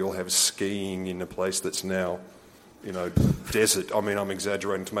longer, you'll have skiing in a place that's now, desert. I mean, I'm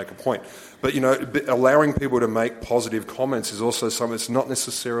exaggerating to make a point. But, allowing people to make positive comments is also something that's not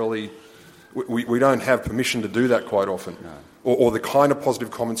necessarily... We don't have permission to do that quite often. No. Or the kind of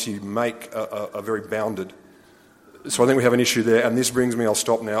positive comments you make are very bounded. So I think we have an issue there, and this brings me, I'll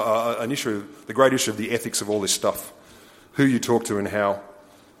stop now, the great issue of the ethics of all this stuff. Who you talk to and how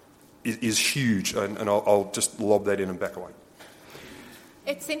is huge, and I'll just lob that in and back away.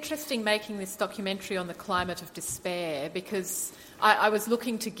 It's interesting making this documentary on the climate of despair, because I was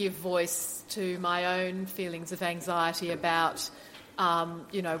looking to give voice to my own feelings of anxiety about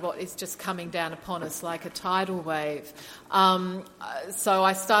what is just coming down upon us like a tidal wave. So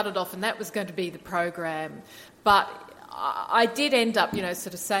I started off, and that was going to be the program. But I did end up,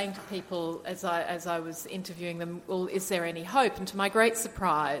 sort of saying to people as I was interviewing them, well, is there any hope? And to my great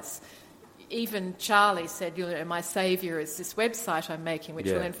surprise, even Charlie said, my saviour is this website I'm making, which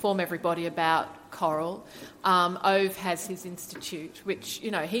will inform everybody about coral. Ove has his institute, which,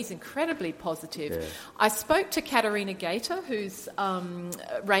 he's incredibly positive. Yeah. I spoke to Katerina Gator, who's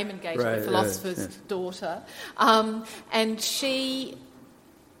Raymond Gator, the philosopher's daughter, and she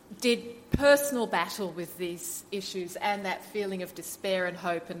did personal battle with these issues and that feeling of despair and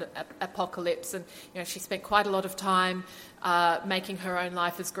hope and apocalypse. And, she spent quite a lot of time making her own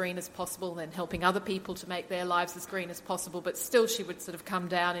life as green as possible and helping other people to make their lives as green as possible, but still she would sort of come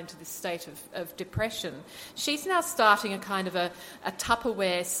down into this state of depression. She's now starting a kind of a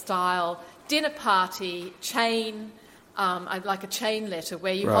Tupperware-style dinner party chain, like a chain letter,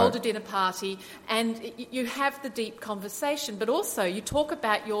 where you hold a dinner party and you have the deep conversation, but also you talk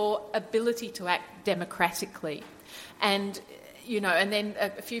about your ability to act democratically. And, and then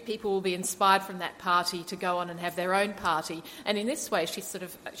a few people will be inspired from that party to go on and have their own party. And in this way,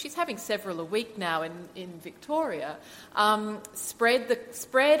 she's having several a week now in Victoria. Spread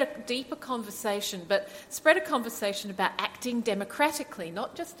a deeper conversation, but spread a conversation about acting democratically,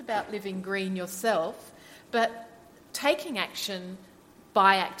 not just about living green yourself, but taking action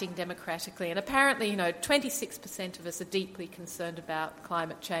by acting democratically. And apparently, 26% of us are deeply concerned about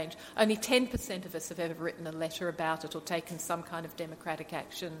climate change. Only 10% of us have ever written a letter about it or taken some kind of democratic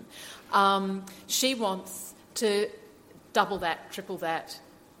action. She wants to double that, triple that,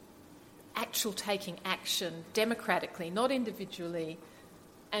 taking action democratically, not individually,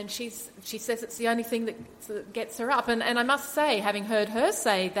 And she says it's the only thing that gets her up. And I must say, having heard her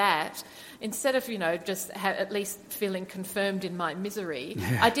say that, instead of, just at least feeling confirmed in my misery,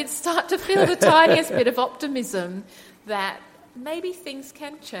 I did start to feel the tiniest bit of optimism that maybe things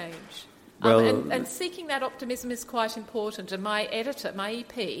can change. Well, and seeking that optimism is quite important. And my editor, my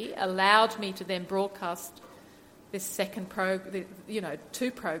EP, allowed me to then broadcast this second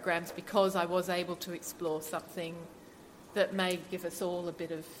two programs, because I was able to explore something that may give us all a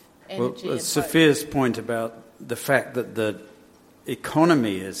bit of energy. Well, Sophia's point about the fact that the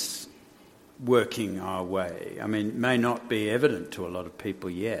economy is working our way, may not be evident to a lot of people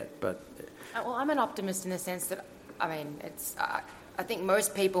yet, but... Well, I'm an optimist in the sense that, I think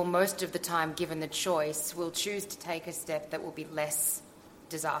most people, most of the time, given the choice, will choose to take a step that will be less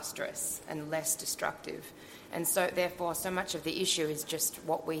disastrous and less destructive. And so, therefore, so much of the issue is just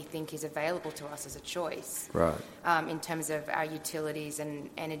what we think is available to us as a choice. Right. In terms of our utilities and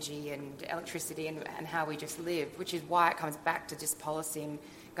energy and electricity and how we just live, which is why it comes back to just policy and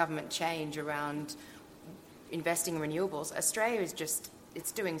government change around investing in renewables. Australia is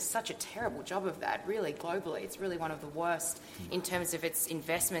it's doing such a terrible job of that, really, globally. It's really one of the worst in terms of its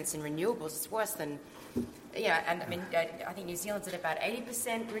investments in renewables. It's worse than... I think New Zealand's at about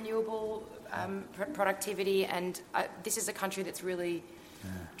 80% renewable productivity, and this is a country that's really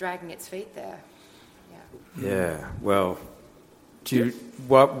dragging its feet there. Yeah, well,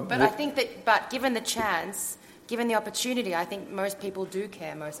 I think that, but given the chance, given the opportunity, I think most people do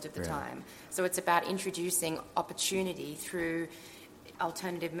care most of the time. So it's about introducing opportunity through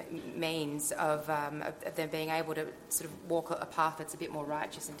alternative means of them being able to sort of walk a path that's a bit more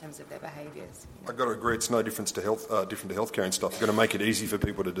righteous in terms of their behaviours. I've got to agree, it's no different to healthcare and stuff. You've got to make it easy for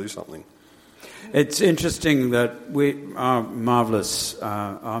people to do something. It's interesting that our marvellous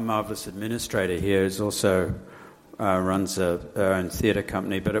administrator here is also runs her own theatre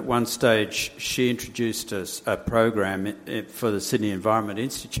company, but at one stage she introduced us a program for the Sydney Environment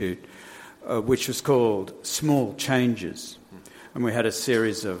Institute which was called Small Changes. And we had a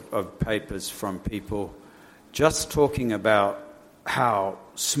series of papers from people just talking about how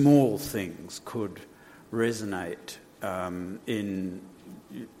small things could resonate in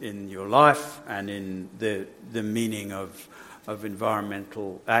your life and in the meaning of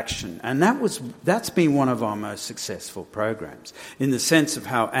environmental action. And that's been one of our most successful programs, in the sense of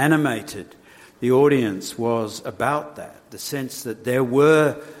how animated the audience was about that, the sense that there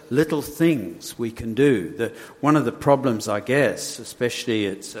were little things we can do. That one of the problems, I guess, especially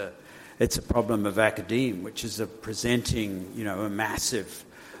it's a problem of academe, which is of presenting, a massive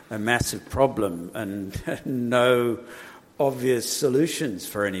problem and no obvious solutions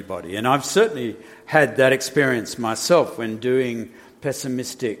for anybody. And I've certainly had that experience myself when doing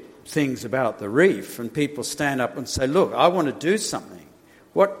pessimistic things about the reef, and people stand up and say, "Look, I want to do something.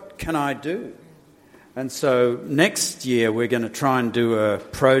 What can I do?" And so next year we're going to try and do a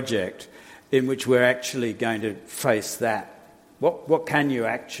project in which we're actually going to face that. What can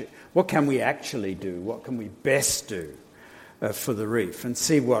we actually do? What can we best do for the reef, and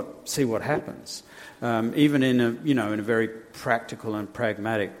see what happens, even in a very practical and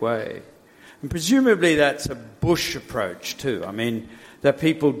pragmatic way. And presumably that's a Bush approach too. That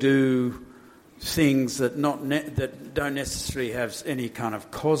people do things that that don't necessarily have any kind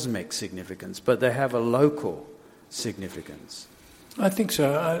of cosmic significance, but they have a local significance. I think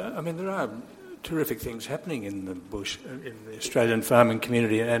so. There are terrific things happening in the bush, in the Australian farming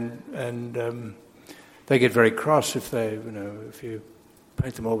community, and they get very cross if you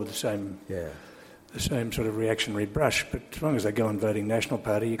paint them all with the same sort of reactionary brush. But as long as they go on voting National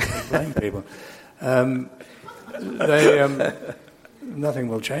Party, you can't blame people. Nothing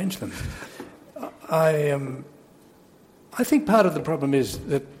will change them. I think part of the problem is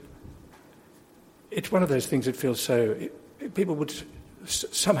that it's one of those things that feels so... People would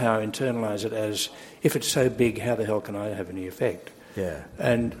somehow internalise it as, if it's so big, how the hell can I have any effect? Yeah.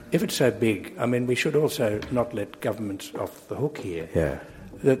 And if it's so big, we should also not let governments off the hook here. Yeah.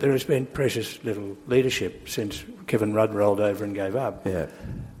 That there has been precious little leadership since Kevin Rudd rolled over and gave up. Yeah.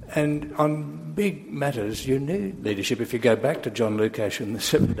 And on big matters, you need leadership. If you go back to John Lukash in the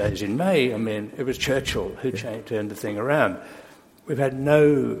 7 Days in May, it was Churchill who turned the thing around. We've had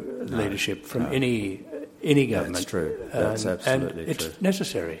no leadership from any government. That's true. That's absolutely true. And it's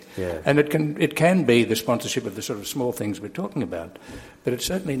necessary. Yeah. And it can be the sponsorship of the sort of small things we're talking about, but it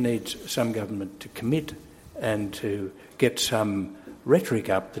certainly needs some government to commit and to get some rhetoric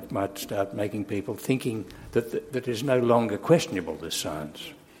up that might start making people thinking that is no longer questionable, this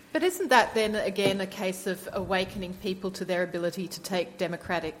science. But isn't that then, again, a case of awakening people to their ability to take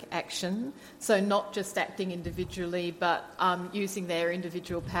democratic action? So not just acting individually, but using their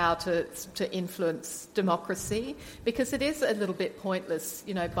individual power to influence democracy? Because it is a little bit pointless,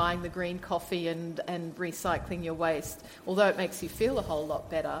 buying the green coffee and recycling your waste, although it makes you feel a whole lot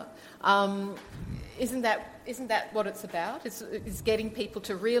better. Isn't that what it's about? Is getting people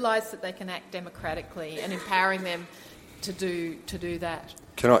to realise that they can act democratically and empowering them to do that?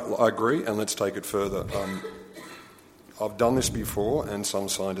 I agree, and let's take it further. I've done this before, and some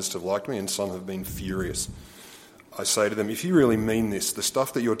scientists have liked me, and some have been furious. I say to them, if you really mean this, the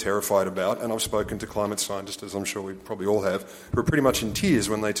stuff that you're terrified about, and I've spoken to climate scientists, as I'm sure we probably all have, who are pretty much in tears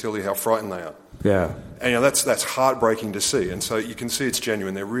when they tell you how frightened they are. Yeah. And that's heartbreaking to see, and so you can see it's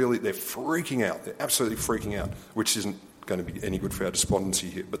genuine. They're freaking out. They're absolutely freaking out, which isn't going to be any good for our despondency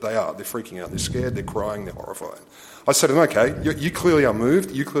here, but they are. They're freaking out. They're scared. They're crying. They're horrified. I said to them, okay, you clearly are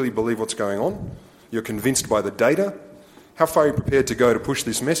moved. You clearly believe what's going on. You're convinced by the data. How far are you prepared to go to push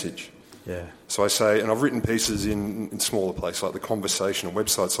this message? Yeah. So I say, and I've written pieces in smaller places like The Conversation or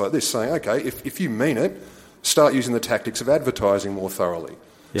websites like this saying, okay, if you mean it, start using the tactics of advertising more thoroughly.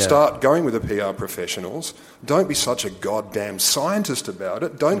 Yeah. Start going with the PR professionals. Don't be such a goddamn scientist about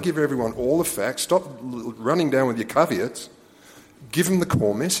it. Don't give everyone all the facts. Stop running down with your caveats. Give them the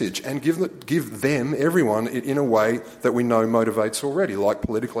core message and give them, everyone, in a way that we know motivates already, like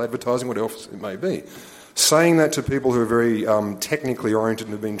political advertising, what else it may be. Saying that to people who are very technically oriented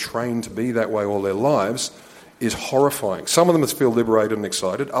and have been trained to be that way all their lives is horrifying. Some of them feel liberated and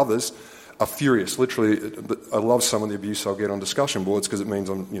excited. Others are furious. Literally, I love some of the abuse I'll get on discussion boards because it means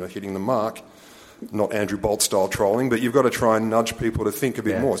I'm hitting the mark. Not Andrew Bolt style trolling, but you've got to try and nudge people to think a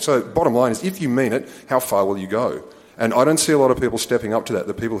bit more. So bottom line is, if you mean it, how far will you go? And I don't see a lot of people stepping up to that.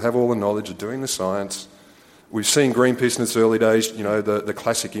 The people have all the knowledge of doing the science. We've seen Greenpeace in its early days, the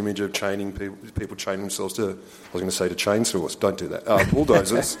classic image of chaining people chaining themselves to, I was going to say to chainsaws, don't do that,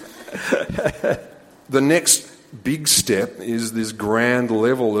 bulldozers. The next big step is this grand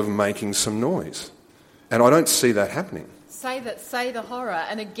level of making some noise. And I don't see that happening. Say the horror.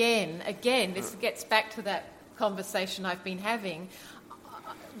 And again, this gets back to that conversation I've been having.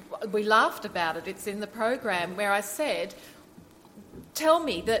 We laughed about it. It's in the program where I said, tell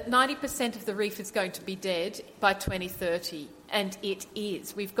me that 90% of the reef is going to be dead by 2030, and it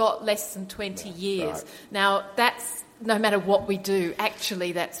is. We've got less than 20 years. Right. Now, that's, no matter what we do,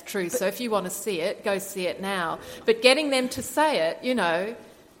 actually that's true. So if you want to see it, go see it now. But getting them to say it,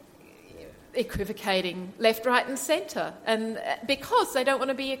 equivocating left, right and centre, and because they don't want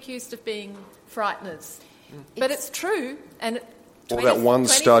to be accused of being frighteners. But it's true, and... Or that one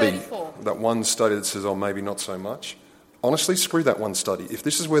study that says, oh, maybe not so much. Honestly, screw that one study. If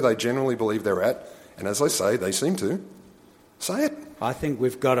this is where they generally believe they're at, and as they say, they seem to, say it. I think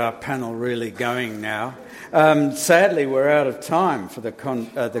we've got our panel really going now. Sadly, we're out of time for the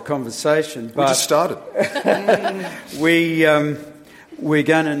conversation. But we just started. We're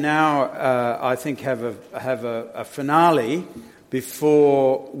going to now, I think, have a finale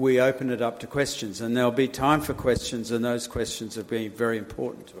before we open it up to questions. And there'll be time for questions, and those questions have been very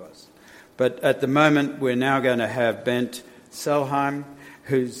important to us. But at the moment, we're now going to have Bent Selheim,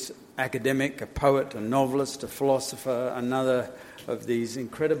 who's academic, a poet, a novelist, a philosopher, another of these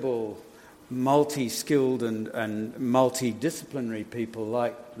incredible multi-skilled and multidisciplinary people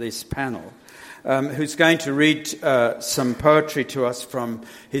like this panel, who's going to read some poetry to us from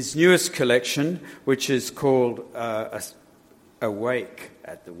his newest collection, which is called Awake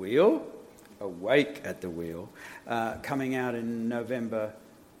at the Wheel, coming out in November.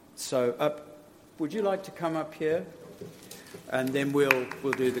 So, would you like to come up here? And then we'll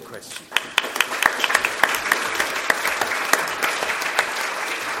do the question.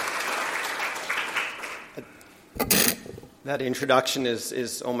 That introduction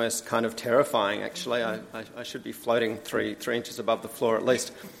is almost kind of terrifying, actually. I should be floating three inches above the floor at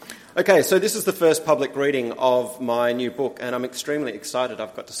least. Okay, so this is the first public reading of my new book, and I'm extremely excited,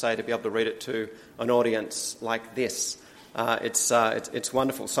 I've got to say, to be able to read it to an audience like this. It's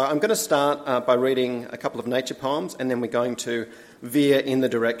wonderful. So I'm going to start by reading a couple of nature poems, and then we're going to veer in the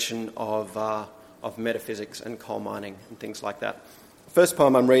direction of metaphysics and coal mining and things like that. The first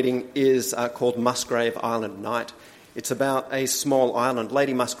poem I'm reading is called Musgrave Island Night. It's about a small island,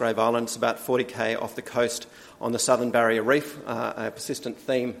 Lady Musgrave Island. It's about 40k off the coast on the Southern Barrier Reef, a persistent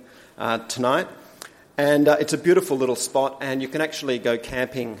theme tonight. And it's a beautiful little spot, and you can actually go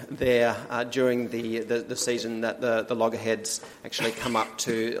camping there during the season that the loggerheads actually come up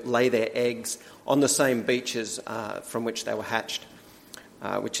to lay their eggs on the same beaches from which they were hatched,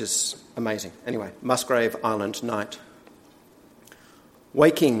 which is amazing. Anyway, Musgrave Island Night.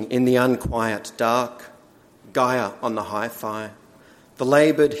 Waking in the unquiet dark, Gaia on the hi-fi, the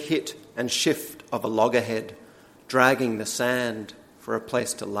laboured hit and shift of a loggerhead, dragging the sand for a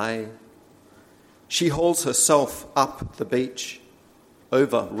place to lay. She hauls herself up the beach,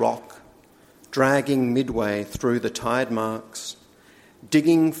 over rock, dragging midway through the tide marks,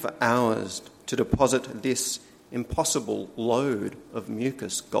 digging for hours to deposit this impossible load of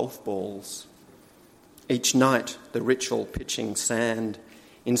mucus golf balls. Each night the ritual pitching sand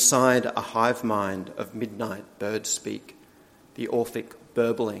inside a hive mind of midnight bird speak, the Orphic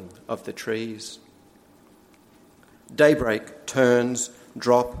burbling of the trees. Daybreak turns,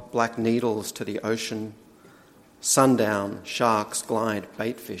 drop black needles to the ocean. Sundown, sharks glide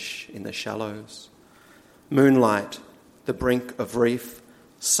baitfish in the shallows. Moonlight, the brink of reef,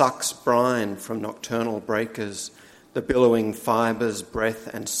 sucks brine from nocturnal breakers, the billowing fibres, breath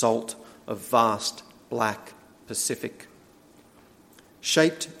and salt of vast black Pacific.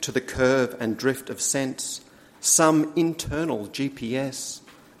 Shaped to the curve and drift of sense, some internal GPS,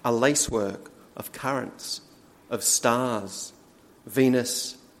 a lacework of currents, of stars,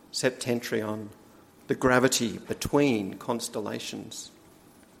 Venus, Septentrion, the gravity between constellations.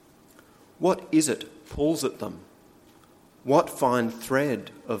 What is it pulls at them? What fine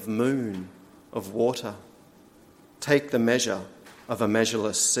thread of moon, of water? Take the measure of a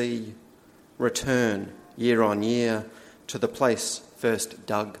measureless sea, return year on year to the place first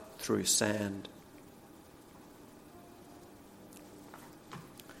dug through sand.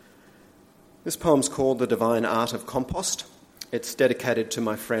 This poem's called The Divine Art of Compost. It's dedicated to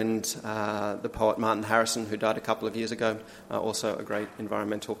my friend, the poet Martin Harrison, who died a couple of years ago, also a great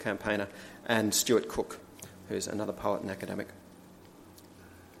environmental campaigner, and Stuart Cook, who's another poet and academic.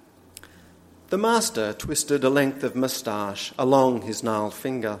 The master twisted a length of moustache along his gnarled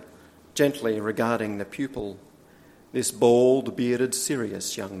finger, gently regarding the pupil, this bald, bearded,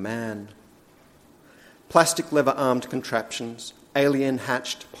 serious young man. Plastic lever-armed contraptions,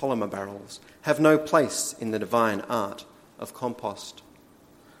 alien-hatched polymer barrels, have no place in the divine art of compost.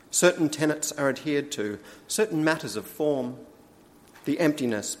 Certain tenets are adhered to, certain matters of form, the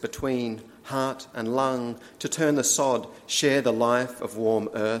emptiness between heart and lung, to turn the sod, share the life of warm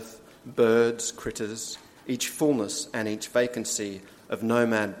earth, birds, critters, each fullness and each vacancy of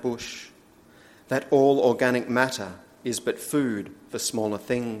nomad bush, that all organic matter is but food for smaller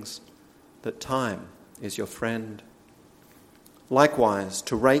things, that time is your friend. Likewise,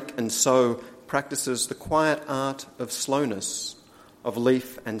 to rake and sow practices the quiet art of slowness, of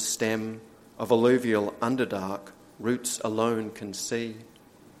leaf and stem, of alluvial underdark roots alone can see.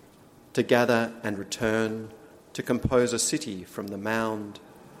 To gather and return, to compose a city from the mound,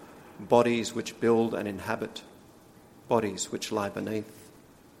 bodies which build and inhabit, bodies which lie beneath.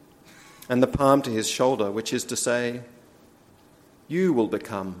 And the palm to his shoulder, which is to say, you will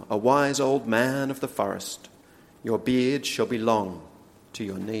become a wise old man of the forest. Your beard shall be long to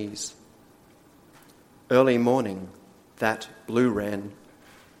your knees. Early morning, that blue wren,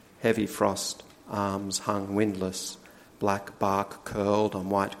 heavy frost, arms hung windless, black bark curled on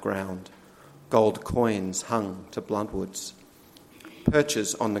white ground, gold coins hung to bluntwoods,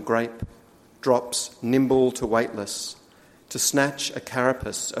 perches on the grape, drops nimble to weightless, to snatch a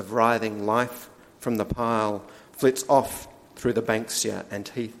carapace of writhing life from the pile, flits off through the banksia and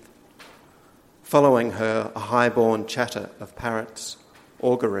heath. Following her, a high-born chatter of parrots,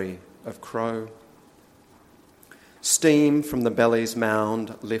 augury of crow. Steam from the belly's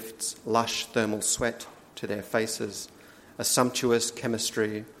mound lifts lush thermal sweat to their faces, a sumptuous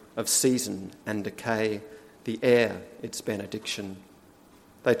chemistry of season and decay, the air its benediction.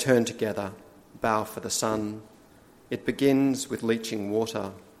 They turn together, bow for the sun. It begins with leaching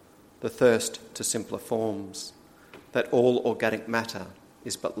water, the thirst to simpler forms, that all organic matter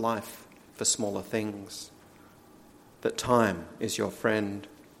is but life for smaller things, that time is your friend,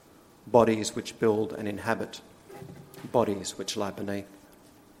 bodies which build and inhabit, bodies which lie beneath.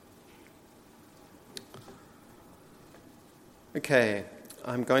 Okay,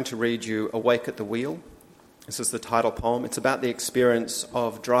 I'm going to read you Awake at the Wheel. This is the title poem. It's about the experience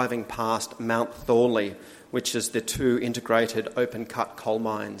of driving past Mount Thorley, which is the two integrated open-cut coal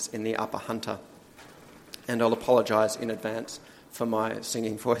mines in the Upper Hunter. And I'll apologise in advance for my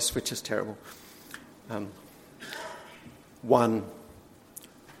singing voice, which is terrible. 1.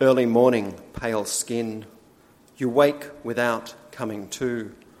 Early morning, pale skin. You wake without coming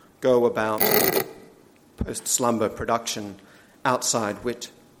to. Go about post-slumber production. Outside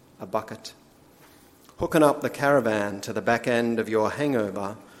wit, a bucket. Hooking up the caravan to the back end of your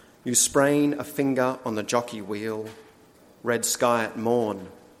hangover, you sprain a finger on the jockey wheel. Red sky at morn,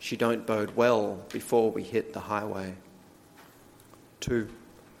 she don't bode well before we hit the highway. 2.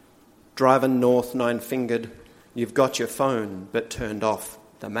 Driving north 9-fingered, you've got your phone but turned off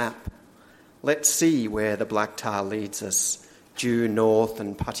the map. Let's see where the black tar leads us. Due north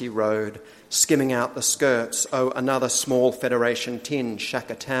and Putty Road, skimming out the skirts, another small Federation tin,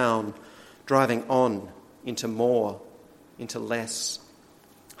 Shaka town, driving on into more, into less.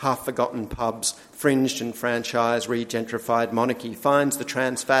 Half-forgotten pubs, fringed and franchise, re-gentrified monarchy, finds the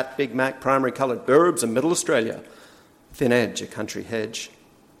trans-fat, Big Mac, primary-coloured burbs and Middle Australia. Thin edge, a country hedge.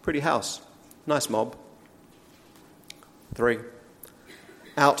 Pretty house, nice mob. 3.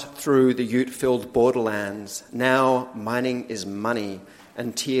 Out through the ute-filled borderlands, now mining is money,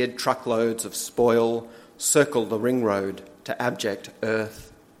 and tiered truckloads of spoil circle the ring road to abject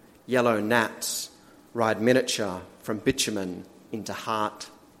earth. Yellow gnats ride miniature from bitumen into heart.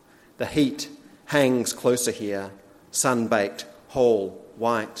 The heat hangs closer here, sun-baked, whole,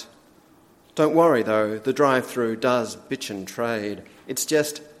 white. Don't worry though, the drive-through does bitch and trade. It's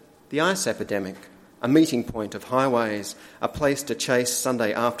just the ice epidemic. A meeting point of highways, a place to chase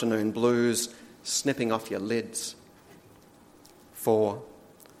Sunday afternoon blues, snipping off your lids. 4.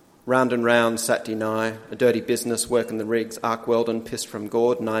 Round and round Saturday night, a dirty business, working the rigs, Ark Weldon, pissed from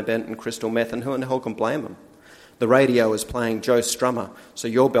Gord, Nibent and crystal meth, and who in the hell can blame them? The radio is playing Joe Strummer, so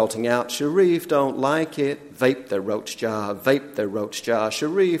you're belting out, Sharif don't like it, vape the roach jar,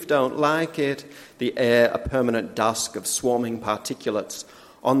 Sharif don't like it. The air a permanent dusk of swarming particulates,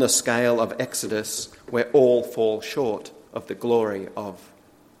 on the scale of Exodus, where all fall short of the glory of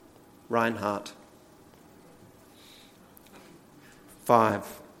Reinhardt.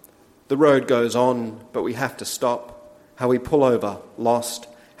 5. The road goes on, but we have to stop. How we pull over, lost.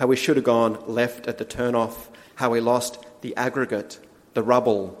 How we should have gone left at the turn-off. How we lost the aggregate, the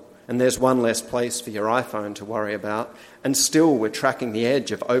rubble. And there's one less place for your iPhone to worry about. And still we're tracking the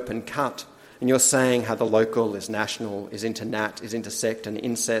edge of open cut. And you're saying how the local is national, is internat, is intersect and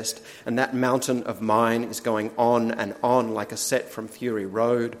incest, and that mountain of mine is going on and on like a set from Fury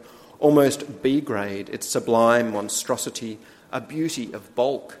Road, almost B-grade, its sublime monstrosity, a beauty of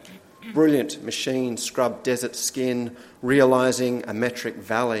bulk, brilliant machine, scrubbed desert skin, realising a metric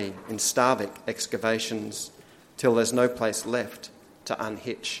valley in Starvik excavations, till there's no place left to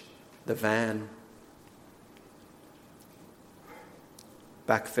unhitch the van.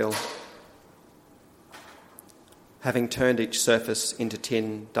 Backfill. Having turned each surface into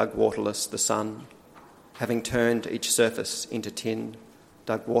tin, dug waterless the sun. Having turned each surface into tin,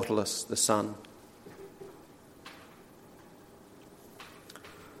 dug waterless the sun.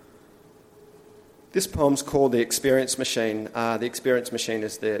 This poem's called The Experience Machine. The Experience Machine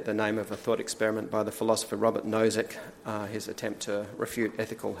is the name of a thought experiment by the philosopher Robert Nozick, his attempt to refute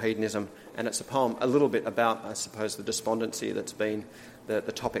ethical hedonism. And it's a poem a little bit about, I suppose, the despondency that's been the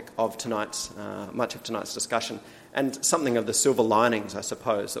topic of much of tonight's discussion, and something of the silver linings, I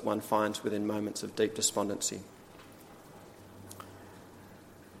suppose, that one finds within moments of deep despondency.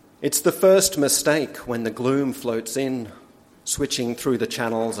 It's the first mistake when the gloom floats in, switching through the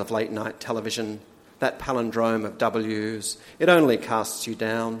channels of late-night television, that palindrome of W's. It only casts you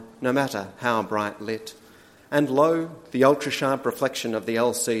down, no matter how bright lit. And lo, the ultra-sharp reflection of the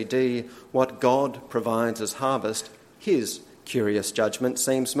LCD, what God provides as harvest, his curious judgment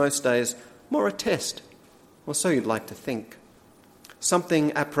seems most days more a test, or so you'd like to think. Something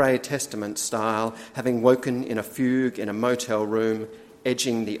après Testament style, having woken in a fugue in a motel room,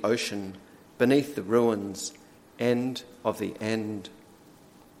 edging the ocean, beneath the ruins, end of the end.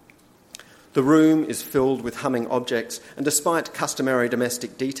 The room is filled with humming objects, and despite customary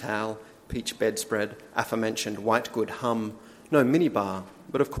domestic detail, peach bedspread, aforementioned white good hum, no minibar,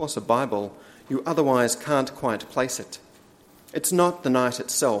 but of course a Bible, you otherwise can't quite place it. It's not the night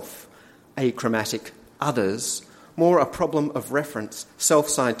itself, achromatic others, more a problem of reference,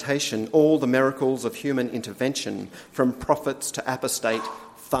 self-citation, all the miracles of human intervention, from prophets to apostate,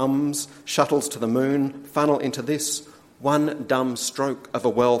 thumbs, shuttles to the moon, funnel into this, one dumb stroke of a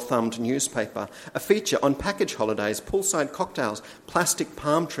well-thumbed newspaper, a feature on package holidays, poolside cocktails, plastic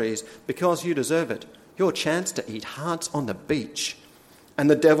palm trees, because you deserve it, your chance to eat hearts on the beach.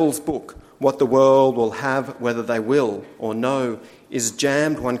 And the devil's book, what the world will have whether they will or no, is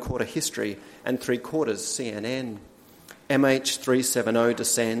jammed 1/4 history and 3/4 CNN. MH370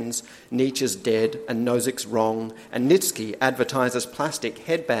 descends, Nietzsche's dead and Nozick's wrong, and Nitsky advertises plastic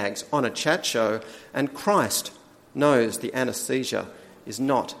headbags on a chat show, and Christ knows the anaesthesia is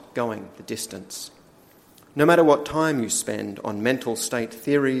not going the distance. No matter what time you spend on mental state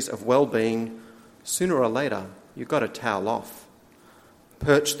theories of well-being, sooner or later you've got to towel off.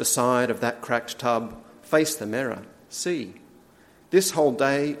 Perch the side of that cracked tub, face the mirror, see. This whole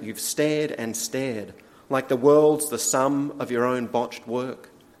day you've stared and stared, like the world's the sum of your own botched work.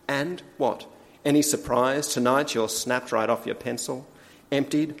 And what? Any surprise tonight you're snapped right off your pencil,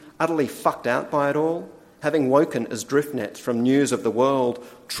 emptied, utterly fucked out by it all, having woken as drift nets from news of the world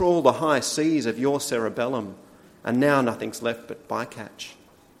trawl the high seas of your cerebellum, and now nothing's left but bycatch.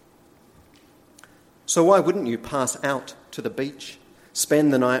 So why wouldn't you pass out to the beach,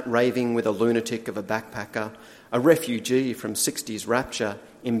 spend the night raving with a lunatic of a backpacker, a refugee from 60s rapture,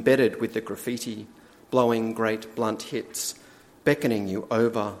 embedded with the graffiti, blowing great blunt hits, beckoning you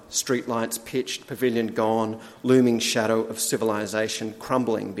over, streetlights pitched, pavilion gone, looming shadow of civilization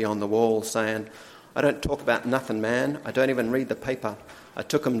crumbling beyond the wall, saying, I don't talk about nothing, man. I don't even read the paper. I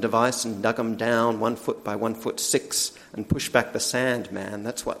took 'em device and dug 'em down 1 foot by 1'6" and pushed back the sand, man.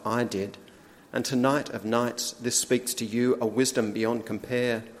 That's what I did. And tonight of nights, this speaks to you, a wisdom beyond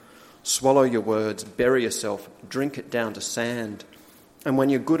compare. Swallow your words, bury yourself, drink it down to sand. And when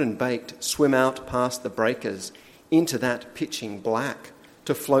you're good and baked, swim out past the breakers, into that pitching black,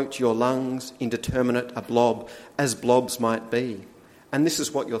 to float your lungs, indeterminate, a blob, as blobs might be. And this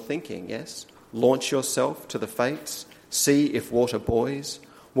is what you're thinking, yes? Launch yourself to the fates, see if water buoys,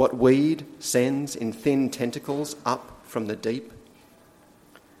 what weed sends in thin tentacles up from the deep.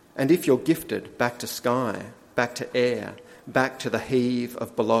 And if you're gifted back to sky, back to air, back to the heave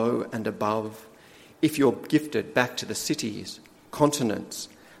of below and above, if you're gifted back to the cities, continents,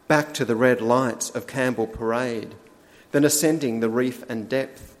 back to the red lights of Campbell Parade, then ascending the reef and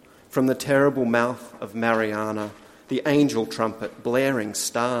depth, from the terrible mouth of Mariana, the angel trumpet blaring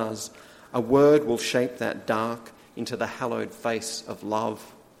stars, a word will shape that dark into the hallowed face of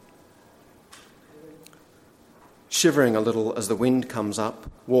love. Shivering a little as the wind comes up,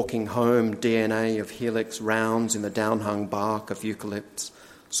 walking home, DNA of helix rounds in the downhung bark of eucalypts,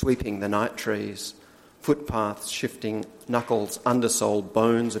 sweeping the night trees, footpaths shifting, knuckles, undersole,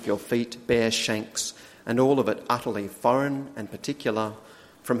 bones of your feet, bare shanks, and all of it utterly foreign and particular,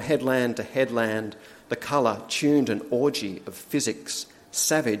 from headland to headland, the colour tuned an orgy of physics,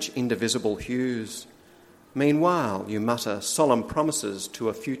 savage indivisible hues. Meanwhile, you mutter solemn promises to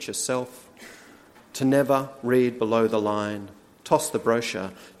a future self, to never read below the line, toss the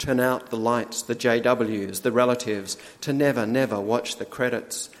brochure, turn out the lights, the JWs, the relatives, to never, never watch the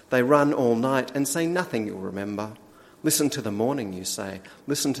credits. They run all night and say nothing you'll remember. Listen to the morning, you say.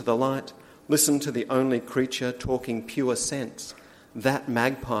 Listen to the light. Listen to the only creature talking pure sense, that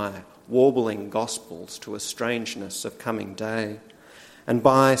magpie warbling gospels to a strangeness of coming day. And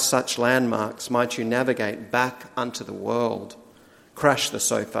by such landmarks might you navigate back unto the world. Crash the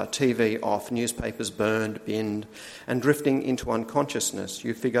sofa, TV off, newspapers burned, binned, and drifting into unconsciousness,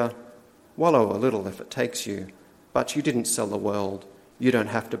 you figure, wallow a little if it takes you, but you didn't sell the world. You don't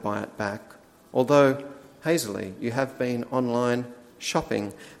have to buy it back. Although, hazily, you have been online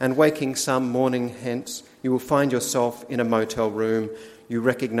shopping, and waking some morning hence, you will find yourself in a motel room you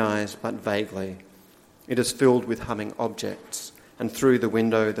recognise but vaguely. It is filled with humming objects, and through the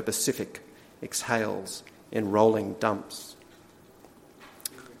window the Pacific exhales in rolling dumps.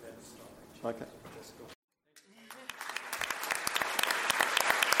 Okay.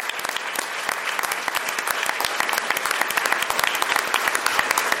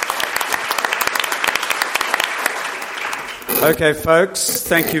 Okay, folks,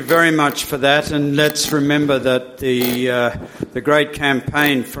 thank you very much for that, and let's remember that the great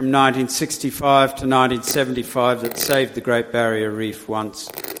campaign from 1965 to 1975 that saved the Great Barrier Reef once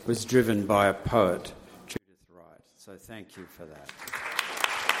was driven by a poet, Judith Wright. So thank you for that.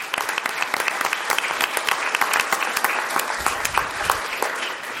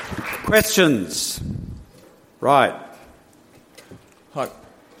 Questions? Right. Hi.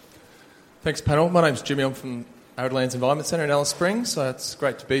 Thanks, panel. My name's Jimmy. I'm from Arid Lands Environment Centre in Alice Springs, so it's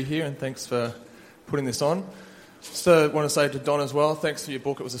great to be here, and thanks for putting this on. Just want to say to Don as well, thanks for your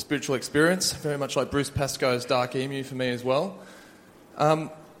book. It was a spiritual experience, very much like Bruce Pascoe's Dark Emu for me as well.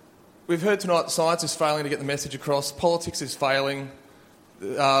 We've heard tonight that science is failing to get the message across, politics is failing,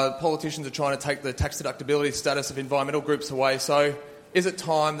 politicians are trying to take the tax deductibility status of environmental groups away, so is it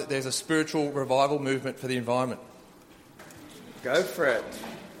time that there's a spiritual revival movement for the environment? Go for it.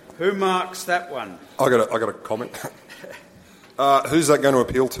 Who marks that one? I got a comment. Who's that going to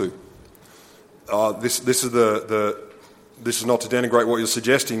appeal to? This is not to denigrate what you're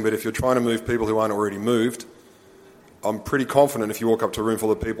suggesting, but if you're trying to move people who aren't already moved, I'm pretty confident if you walk up to a room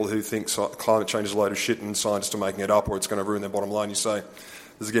full of people who think climate change is a load of shit and scientists are making it up or it's going to ruin their bottom line, you say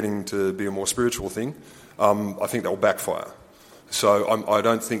this is getting to be a more spiritual thing. I think that will backfire. So I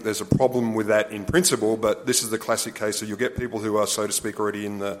don't think there's a problem with that in principle, but this is the classic case of you'll get people who are, so to speak, already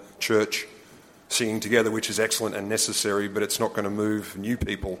in the church singing together, which is excellent and necessary, but it's not going to move new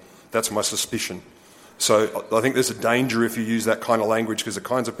people. That's my suspicion. So I think there's a danger if you use that kind of language, because the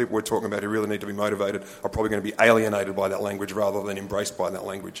kinds of people we're talking about who really need to be motivated are probably going to be alienated by that language rather than embraced by that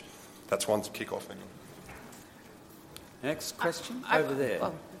language. That's one kick-off. Next question, over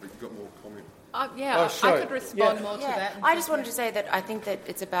there. We've got more comment. I could respond more to that. I just wanted to say that I think that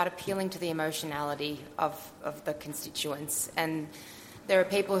it's about appealing to the emotionality of the constituents. And there are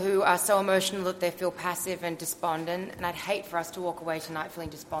people who are so emotional that they feel passive and despondent, and I'd hate for us to walk away tonight feeling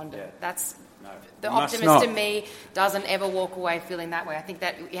despondent. The optimist in me doesn't ever walk away feeling that way. I think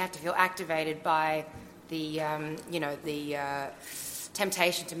that you have to feel activated by the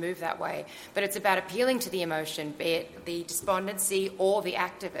temptation to move that way. But it's about appealing to the emotion, be it the despondency or the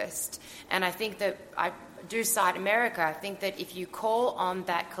activist. And I think that I do cite America. I think that if you call on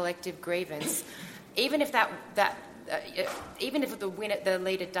that collective grievance, even if even if the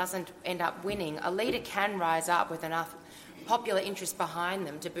leader doesn't end up winning, a leader can rise up with enough popular interest behind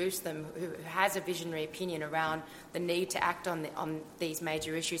them to boost them, who has a visionary opinion around the need to act on these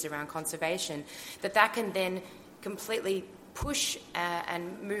major issues around conservation, that can then completely push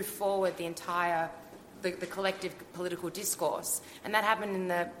and move forward the entire the collective political discourse. And that happened in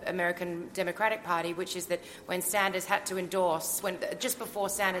the American Democratic Party, which is that when Sanders had to endorse, just before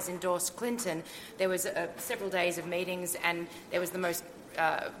Sanders endorsed Clinton, there was several days of meetings, and there was the most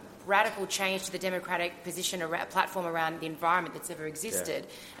radical change to the Democratic platform around the environment that's ever existed,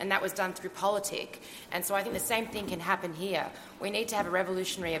 and that was done through politic. And so I think the same thing can happen here. We need to have a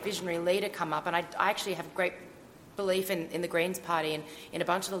visionary leader come up, and I actually have great belief in the Greens Party and in a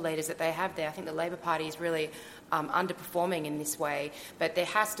bunch of the leaders that they have there. I think the Labor Party is really underperforming in this way, but there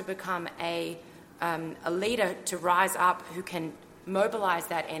has to become a leader to rise up who can mobilise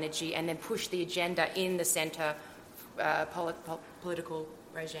that energy and then push the agenda in the centre political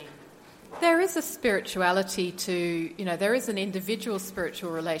regime. There is a spirituality to, there is an individual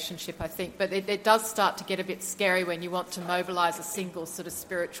spiritual relationship, I think, but it does start to get a bit scary when you want to mobilise a single sort of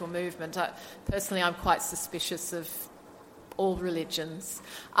spiritual movement. Personally, I'm quite suspicious of all religions.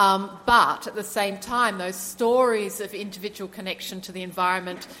 But at the same time, those stories of individual connection to the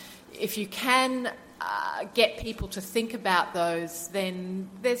environment, if you can get people to think about those, then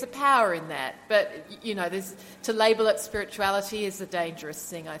there's a power in that. But, to label it spirituality is a dangerous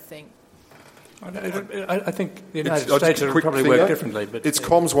thing, I think. I think the United States will probably work differently. But it's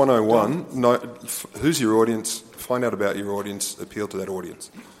Comms 101. No, who's your audience? Find out about your audience. Appeal to that audience.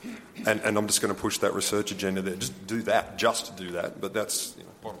 And I'm just going to push that research agenda there. Just do that. But that's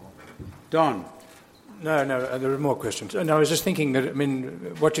bottom line. Don. No, there are more questions. No, I was just thinking that,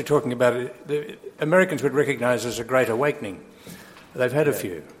 what you're talking about, the Americans would recognise as a great awakening. They've had a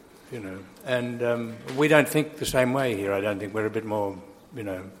few, and we don't think the same way here. I don't think we're a bit more,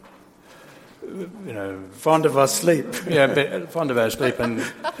 fond of our sleep. Fond of our sleep, and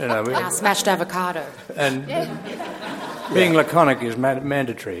our smashed avocado. And being laconic is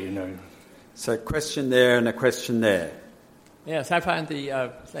mandatory, So, a question there and a question there. Yes, I found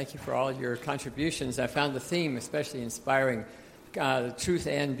thank you for all your contributions. I found the theme especially inspiring, truth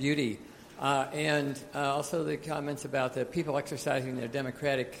and beauty, and also the comments about the people exercising their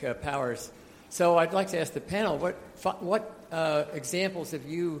democratic powers. So I'd like to ask the panel, what examples of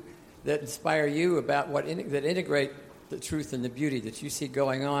you that inspire you about that integrate the truth and the beauty that you see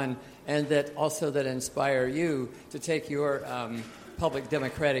going on, and that inspire you to take your public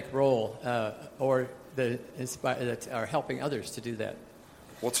democratic role, or that are helping others to do that?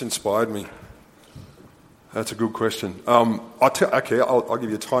 What's inspired me? That's a good question. I'll give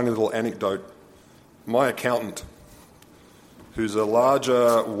you a tiny little anecdote. My accountant, who's a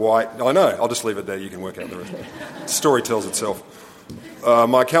larger white... I'll just leave it there. You can work out the rest. The story tells itself.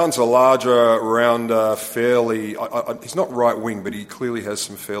 My accountant's a larger, rounder, fairly... he's not right-wing, but he clearly has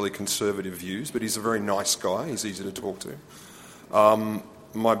some fairly conservative views, but he's a very nice guy. He's easy to talk to.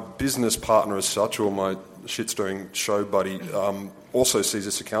 My business partner as such, or my shit-stirring show buddy, also sees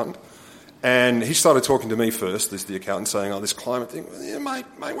this accountant. And he started talking to me first, the accountant, saying, this climate thing, mate,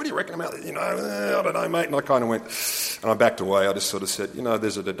 what do you reckon about it? I don't know, mate. And I kind of went, and I backed away. I just sort of said,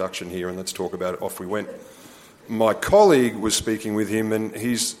 there's a deduction here, and let's talk about it. Off we went. My colleague was speaking with him, and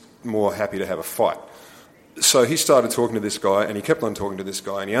he's more happy to have a fight. So he started talking to this guy, and he kept on talking to this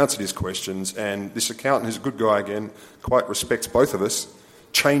guy, and he answered his questions, and this accountant, who's a good guy again, quite respects both of us,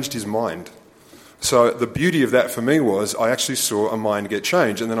 changed his mind. So the beauty of that for me was I actually saw a mind get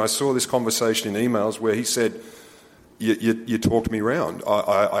changed. And then I saw this conversation in emails where he said, you talked me round.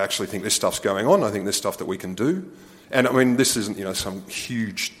 I actually think this stuff's going on. I think there's stuff that we can do. And this isn't some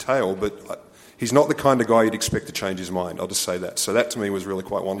huge tale, but he's not the kind of guy you'd expect to change his mind. I'll just say that. So that to me was really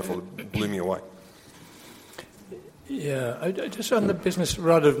quite wonderful. It blew me away. Yeah, just on the business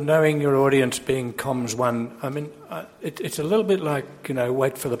rod of knowing your audience being comms one, I mean, it's a little bit like,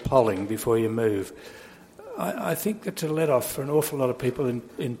 wait for the polling before you move. I think it's a let-off for an awful lot of people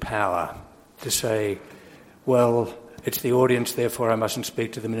in power to say, well, it's the audience, therefore I mustn't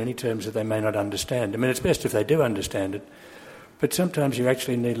speak to them in any terms that they may not understand. I mean, it's best if they do understand it, but sometimes you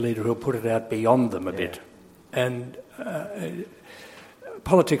actually need a leader who'll put it out beyond them a bit. And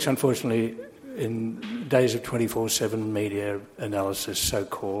politics, unfortunately, in days of 24/7 media analysis,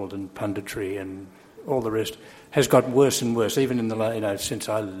 so-called, and punditry and all the rest, has got worse and worse, even in the since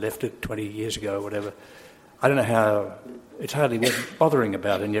I left it 20 years ago or whatever. I don't know how, it's hardly worth bothering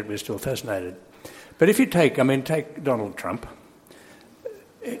about, and yet we're still fascinated. But if you take Donald Trump,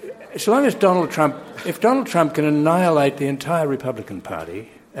 as long as if Donald Trump can annihilate the entire Republican Party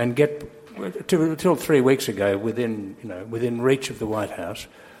and get, until 3 weeks ago, within reach of the White House,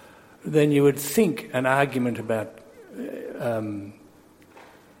 then you would think an argument about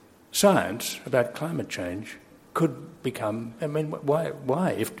science, about climate change, could become... I mean,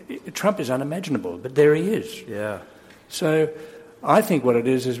 why? If Trump is unimaginable, but there he is. Yeah. So I think what it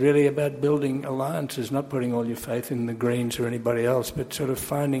is really about building alliances, not putting all your faith in the Greens or anybody else, but sort of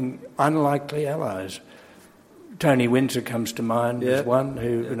finding unlikely allies. Tony Windsor comes to mind as one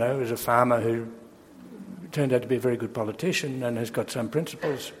who, is a farmer who turned out to be a very good politician and has got some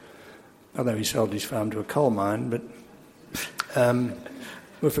principles, although he sold his farm to a coal mine, but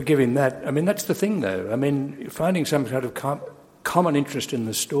we'll forgive him that. I mean, that's the thing, though. I mean, finding some kind of common interest in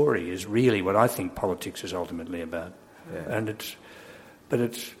the story is really what I think politics is ultimately about. Yeah.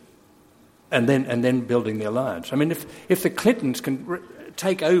 And then building the alliance. I mean, if the Clintons can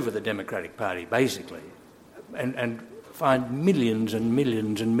take over the Democratic Party, basically, and find millions and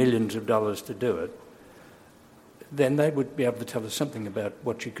millions and millions of dollars to do it, then they would be able to tell us something about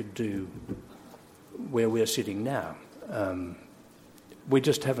what you could do where we're sitting now. We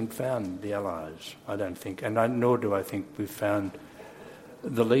just haven't found the allies, I don't think, and nor do I think we've found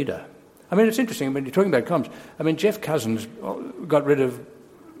the leader. I mean, it's interesting, when you're talking about comms, I mean, Jeff Cousins got rid of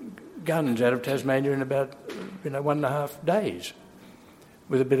guns out of Tasmania in about 1.5 days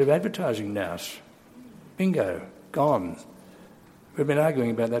with a bit of advertising nous. Bingo, gone. We've been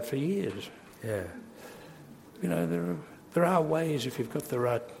arguing about that for years. Yeah. There are ways if you've got the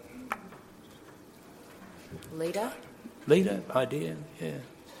right... Leader, idea, yeah.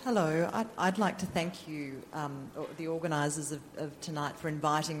 Hello, I'd like to thank you, the organisers of tonight, for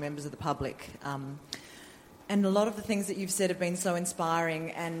inviting members of the public. And a lot of the things that you've said have been so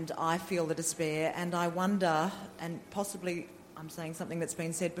inspiring, and I feel the despair, and I wonder, and possibly I'm saying something that's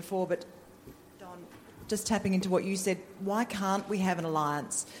been said before, but Don, just tapping into what you said, why can't we have an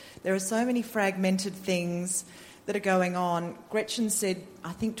alliance? There are so many fragmented things that are going on. Gretchen said,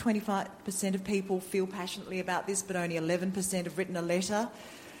 I think 25% of people feel passionately about this, but only 11% have written a letter.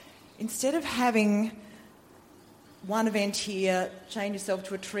 Instead of having one event here, chain yourself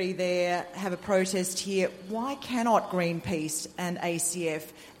to a tree there, have a protest here, why cannot Greenpeace and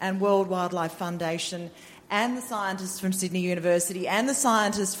ACF and World Wildlife Foundation and the scientists from Sydney University and the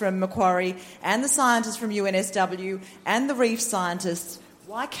scientists from Macquarie and the scientists from UNSW and the reef scientists,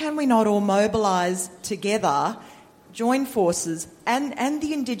 why can we not all mobilise together, join forces, and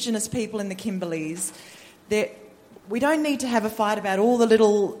the Indigenous people in the Kimberleys? We don't need to have a fight about all the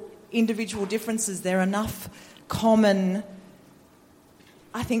little individual differences. There are enough common...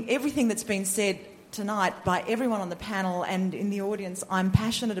 I think everything that's been said tonight by everyone on the panel and in the audience I'm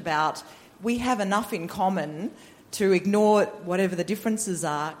passionate about. We have enough in common to ignore whatever the differences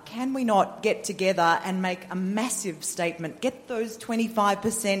are. Can we not get together and make a massive statement? Get those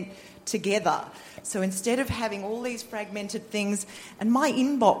 25% together. So instead of having all these fragmented things, and my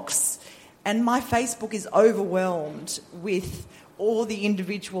inbox and my Facebook is overwhelmed with all the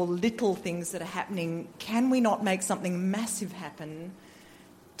individual little things that are happening, can we not make something massive happen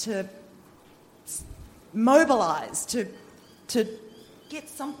to mobilise, to get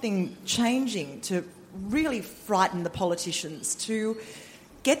something changing, to really frighten the politicians, to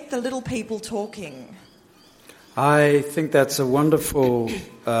get the little people talking? I think that's a wonderful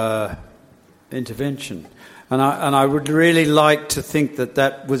intervention. And I would really like to think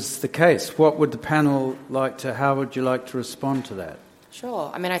that was the case. What would the panel like to... How would you like to respond to that? Sure.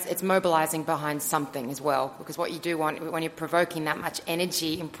 I mean, it's mobilising behind something as well, because what you do want, when you're provoking that much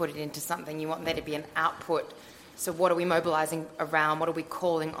energy and put it into something, you want there to be an output. So what are we mobilising around? What are we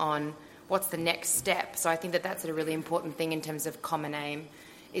calling on? What's the next step? So I think that's a really important thing in terms of common aim.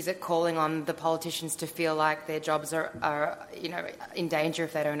 Is it calling on the politicians to feel like their jobs are in danger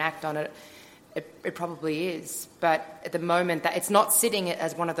if they don't act on it? It probably is. But at the moment, that it's not sitting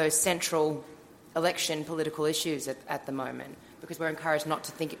as one of those central election political issues at the moment, because we're encouraged not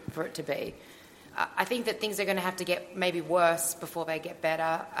to think for it to be. I think that things are going to have to get maybe worse before they get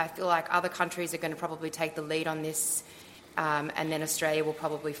better. I feel like other countries are going to probably take the lead on this, and then Australia will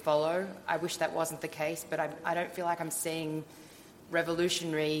probably follow. I wish that wasn't the case, but I don't feel like I'm seeing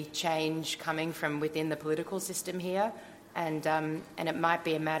revolutionary change coming from within the political system here, and it might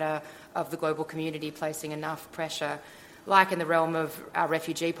be a matter of the global community placing enough pressure. Like in the realm of our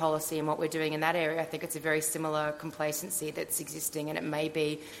refugee policy and what we're doing in that area, I think it's a very similar complacency that's existing, and it may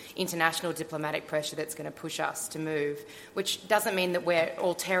be international diplomatic pressure that's going to push us to move, which doesn't mean that we're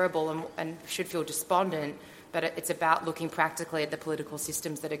all terrible and should feel despondent, but it's about looking practically at the political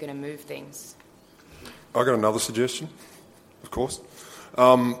systems that are going to move things. I've got another suggestion, of course.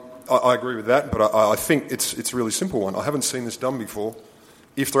 I agree with that, but I think it's a really simple one. I haven't seen this done before.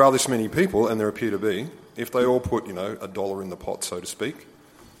 If there are this many people, and there appear to be, if they all put, $1 in the pot, so to speak,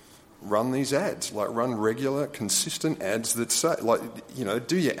 run these ads, run regular, consistent ads that say,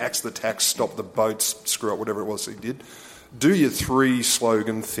 do your axe the tax, stop the boats, screw up, whatever it was he did. Do your 3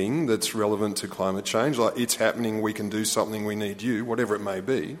 slogan thing that's relevant to climate change, like it's happening, we can do something, we need you, whatever it may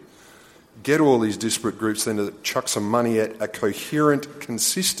be. Get all these disparate groups then to chuck some money at a coherent,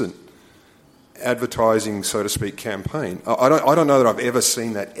 consistent advertising, so to speak, campaign. I don't know that I've ever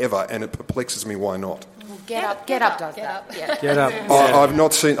seen that ever, and it perplexes me why not. Get Up does that. Yeah. Get Up. I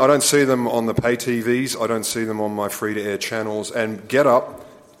don't see them on the pay TVs. I don't see them on my free-to-air channels. And Get Up,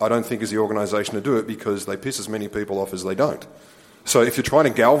 I don't think is the organisation to do it, because they piss as many people off as they don't. So if you're trying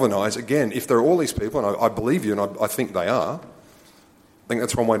to galvanise, again, if there are all these people, and I believe you, and I think they are, I think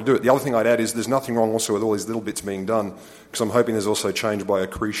that's one way to do it. The other thing I'd add is there's nothing wrong also with all these little bits being done, because I'm hoping there's also change by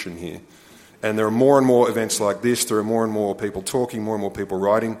accretion here. And there are more and more events like this. There are more and more people talking, more and more people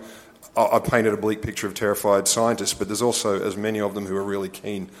writing. I've painted a bleak picture of terrified scientists, but there's also as many of them who are really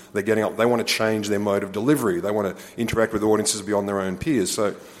keen. They're getting up. They want to change their mode of delivery. They want to interact with audiences beyond their own peers.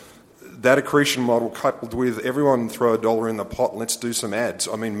 So that accretion model coupled with everyone throw $1 in the pot, let's do some ads.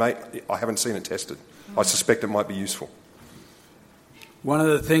 I mean, mate, I haven't seen it tested. I suspect it might be useful. One of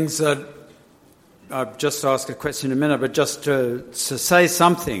the things that I've just asked a question in a minute, but just to say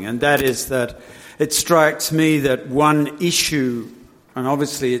something, and that is that it strikes me that one issue, and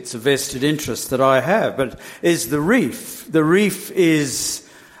obviously it's a vested interest that I have, but is the reef. The reef is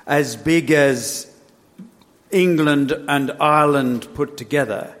as big as England and Ireland put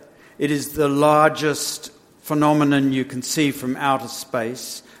together. It is the largest phenomenon you can see from outer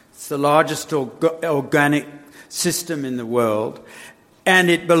space. It's the largest organic system in the world,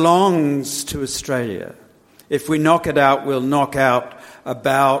 and it belongs to Australia. If we knock it out, we'll knock out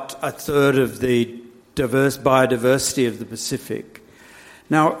about a third of the biodiversity of the Pacific.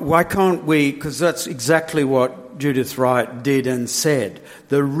 Now, why can't we, because that's exactly what Judith Wright did and said,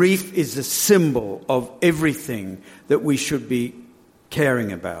 the reef is a symbol of everything that we should be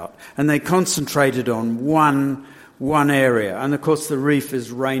caring about. And they concentrated on one area. And of course the reef is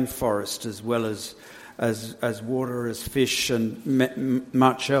rainforest as well as water, as fish and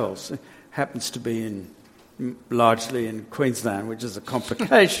much else. It happens to be largely in Queensland, which is a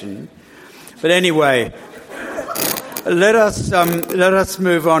complication. But anyway, let us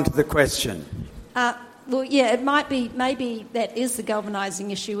move on to the question. Well, yeah, it might be, maybe that is the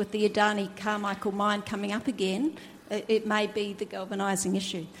galvanising issue with the Adani Carmichael mine coming up again. It may be the galvanising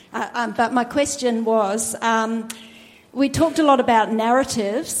issue. But my question was, we talked a lot about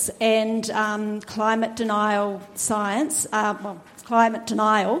narratives and climate denial science, climate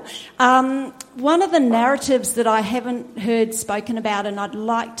denial. One of the narratives that I haven't heard spoken about and I'd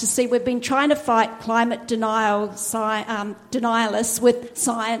like to see, we've been trying to fight climate denialists with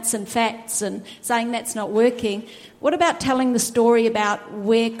science and facts and saying that's not working. What about telling the story about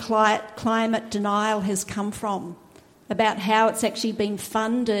where climate denial has come from, about how it's actually been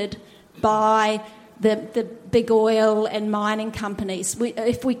funded by the big oil and mining companies?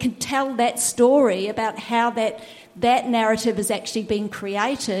 If we can tell that story about how that narrative has actually been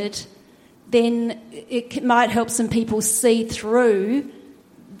created, then it might help some people see through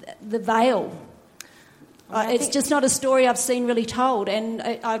the veil. It's just not a story I've seen really told, and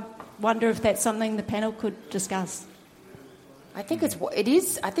I wonder if that's something the panel could discuss. I think it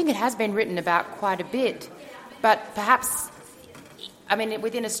is. I think it has been written about quite a bit, but perhaps, I mean,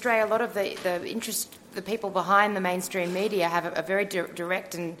 within Australia, a lot of the people behind the mainstream media have a very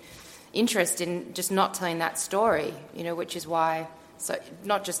direct and interest in just not telling that story, which is why, so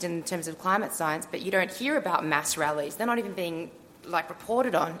not just in terms of climate science, but you don't hear about mass rallies. They're not even being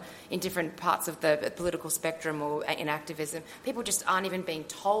reported on in different parts of the political spectrum or in activism. People just aren't even being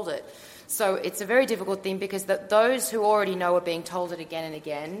told it. So it's a very difficult thing because those who already know are being told it again and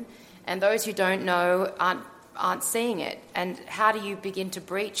again, and those who don't know aren't seeing it. And how do you begin to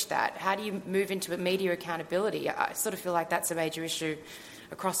breach that? How do you move into media accountability? I sort of feel like that's a major issue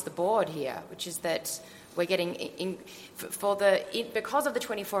across the board here, which is that we're getting because of the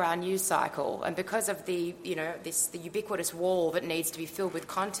 24-hour news cycle and because of the ubiquitous wall that needs to be filled with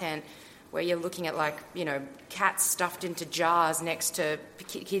content, where you're looking at cats stuffed into jars next to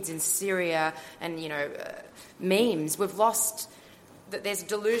kids in Syria and memes. We've lost that. There's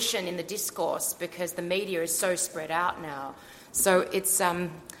dilution in the discourse because the media is so spread out now. So it's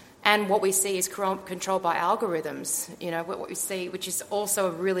and what we see is controlled by algorithms. What we see, which is also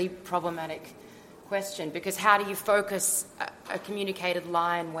a really problematic question, because how do you focus a communicated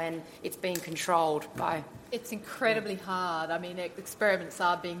line when it's being controlled by? It's incredibly hard. I mean, experiments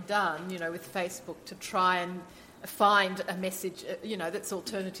are being done, with Facebook to try and find a message, that's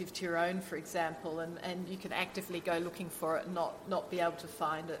alternative to your own, for example, and you can actively go looking for it and not be able to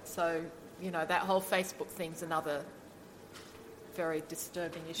find it. So, that whole Facebook thing's another very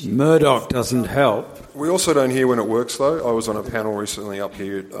disturbing issue. Murdoch doesn't help. We also don't hear when it works, though. I was on a panel recently up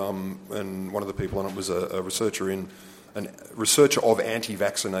here, and one of the people on it was a researcher of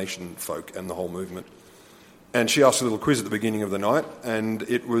anti-vaccination folk and the whole movement. And she asked a little quiz at the beginning of the night, and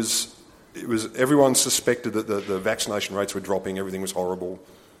it was everyone suspected that the vaccination rates were dropping, everything was horrible,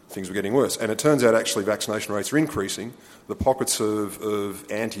 things were getting worse. And it turns out actually vaccination rates are increasing. The pockets of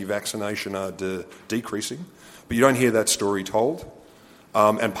anti-vaccination are decreasing. But you don't hear that story told.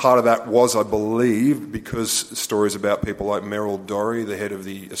 And part of that was, I believe, because stories about people like Meryl Dorey, the head of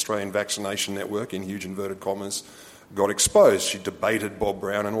the Australian Vaccination Network, in huge inverted commas, got exposed. She debated Bob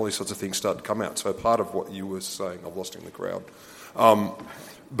Brown and all these sorts of things started to come out. So part of what you were saying, I've lost in the crowd.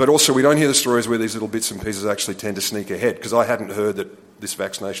 But also we don't hear the stories where these little bits and pieces actually tend to sneak ahead, because I hadn't heard that this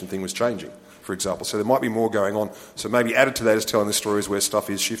vaccination thing was changing, for example. So there might be more going on. So maybe added to that is telling the stories where stuff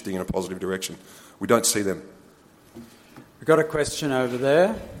is shifting in a positive direction. We don't see them. We've got a question over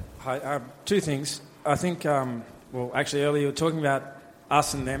there. Hi, two things. I think, actually earlier you were talking about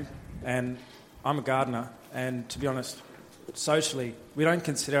us and them, and I'm a gardener, and to be honest, socially, we don't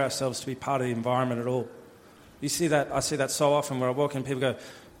consider ourselves to be part of the environment at all. You see that? I see that so often where I walk in, people go,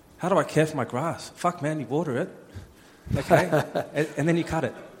 how do I care for my grass? Fuck, man, you water it. Okay? and then you cut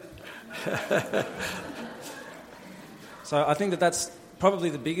it. So I think that's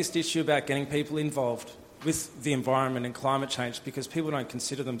probably the biggest issue about getting people involved with the environment and climate change, because people don't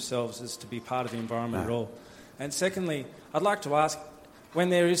consider themselves as to be part of the environment at all. And secondly, I'd like to ask, when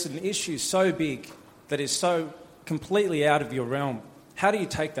there is an issue so big that is so completely out of your realm, how do you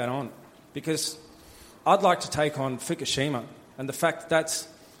take that on? Because I'd like to take on Fukushima and the fact that that's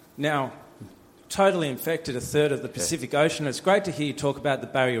now totally infected a third of the Pacific Ocean. It's great to hear you talk about the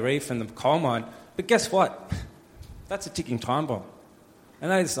Barrier Reef and the coal mine, but guess what? That's a ticking time bomb. And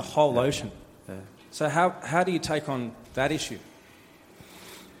that is the whole ocean. Yeah. So how do you take on that issue?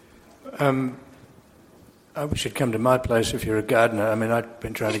 I wish you'd come to my place if you're a gardener. I mean, I've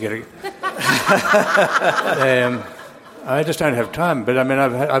been trying to get I just don't have time. But I mean,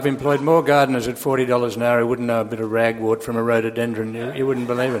 I've employed more gardeners at $40 an hour who wouldn't know a bit of ragwort from a rhododendron. You wouldn't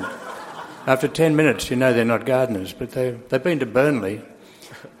believe it. After 10 minutes, you know they're not gardeners, but they've been to Burnley.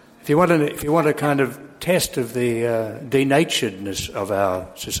 If you want a kind of test of the denaturedness of our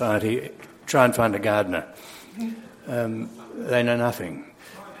society, try and find a gardener. They know nothing.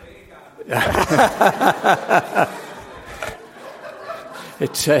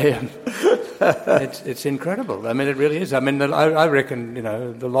 It's incredible. I mean, it really is. I mean, I reckon,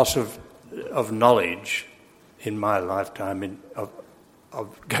 the loss of knowledge in my lifetime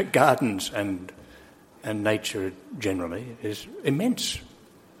of gardens and nature generally is immense.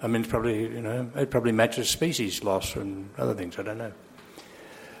 I mean, it's probably, it probably matches species loss and other things. I don't know.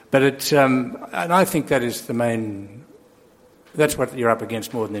 But it's, and I think that is the main. That's what you're up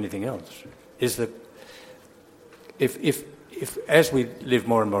against more than anything else. Is that if as we live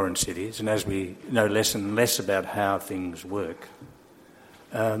more and more in cities, and as we know less and less about how things work,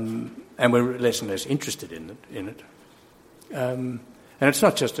 and we're less and less interested in it, and it's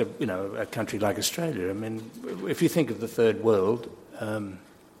not just a country like Australia. I mean, if you think of the third world,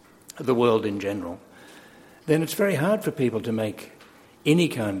 the world in general, then it's very hard for people to make any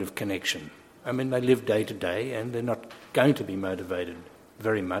kind of connection. I mean, they live day to day, and they're not going to be motivated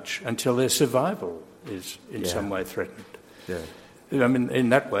very much until their survival is in some way threatened. Yeah. I mean, in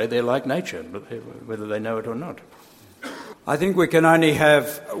that way, they're like nature, whether they know it or not. I think we can only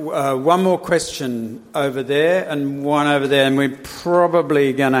have one more question over there and one over there, and we're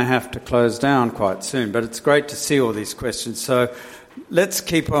probably going to have to close down quite soon. But it's great to see all these questions, so let's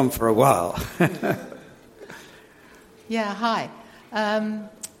keep on for a while. Yeah, hi.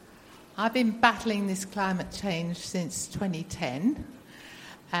 I've been battling this climate change since 2010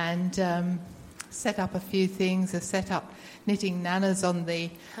 and set up a few things. I've set up knitting nanas on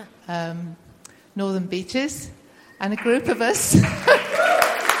the northern beaches. And a group of us,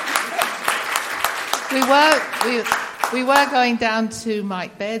 we were going down to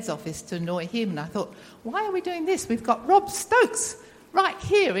Mike Baird's office to annoy him, and I thought, why are we doing this? We've got Rob Stokes right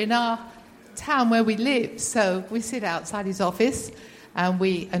here in our town where we live. So we sit outside his office and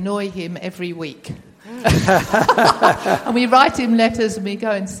we annoy him every week. And we write him letters and we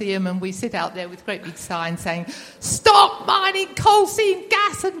go and see him and we sit out there with great big signs saying, stop mining coal seam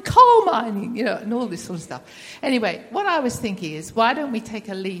gas and coal mining, and all this sort of stuff. Anyway, what I was thinking is, why don't we take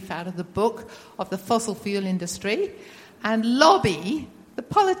a leaf out of the book of the fossil fuel industry and lobby the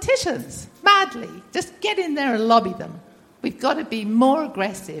politicians madly? Just get in there and lobby them. We've got to be more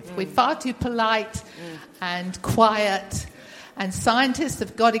aggressive. We're far too polite and quiet, and scientists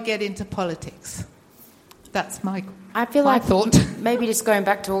have got to get into politics. That's my thought. Maybe just going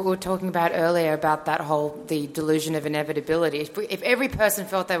back to what we were talking about earlier about the delusion of inevitability. If every person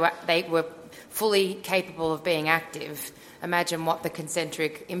felt they were fully capable of being active, imagine what the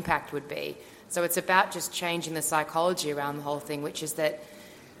concentric impact would be. So it's about just changing the psychology around the whole thing, which is that,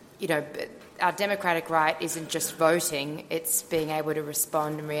 our democratic right isn't just voting, it's being able to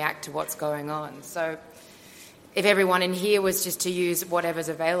respond and react to what's going on. So if everyone in here was just to use whatever's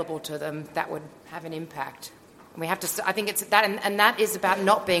available to them, that would have an impact. And we have to. I think it's that, and that is about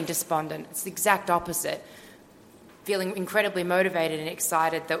not being despondent. It's the exact opposite. Feeling incredibly motivated and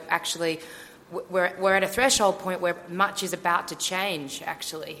excited that actually we're at a threshold point where much is about to change,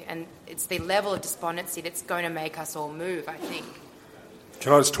 actually, and it's the level of despondency that's going to make us all move, I think.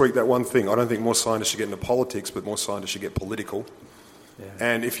 Can I just tweak that one thing? I don't think more scientists should get into politics, but more scientists should get political. Yeah.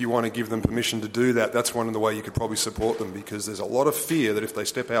 And if you want to give them permission to do that, that's one of the ways you could probably support them, because there's a lot of fear that if they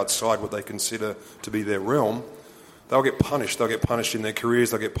step outside what they consider to be their realm, they'll get punished. They'll get punished in their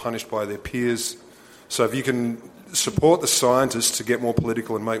careers. They'll get punished by their peers. So if you can support the scientists to get more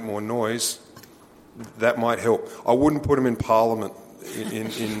political and make more noise, that might help. I wouldn't put them in Parliament.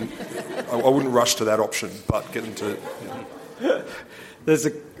 I wouldn't rush to that option, but get them to... There's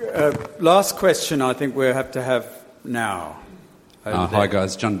a last question I think we'll have to have now. Hi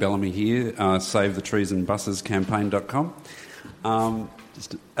guys, John Bellamy here, SaveTheTreesAndBussesCampaign.com.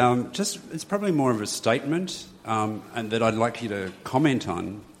 It's probably more of a statement, and that I'd like you to comment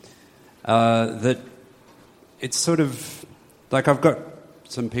on. That it's sort of like I've got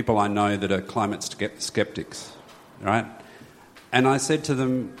some people I know that are climate skeptics, right? And I said to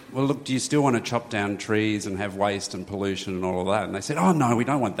them, well, look, do you still want to chop down trees and have waste and pollution and all of that? And they said, oh, no, we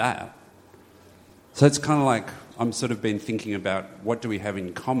don't want that. So it's kind of like I'm sort of been thinking about what do we have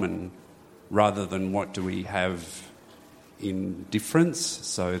in common rather than what do we have in difference.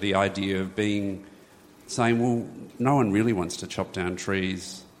 So the idea of saying, well, no one really wants to chop down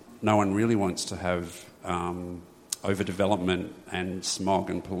trees. No one really wants to have overdevelopment and smog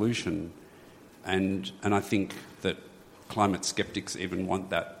and pollution. And I think that climate skeptics even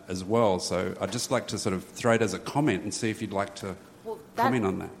want that as well. So I'd just like to sort of throw it as a comment and see if you'd like to comment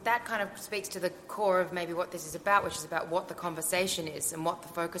on that. That kind of speaks to the core of maybe what this is about, which is about what the conversation is and what the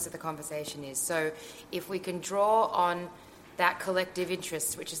focus of the conversation is. So if we can draw on that collective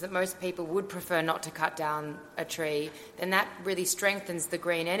interest, which is that most people would prefer not to cut down a tree, then that really strengthens the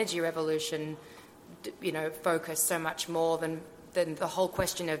green energy revolution, focus so much more than the whole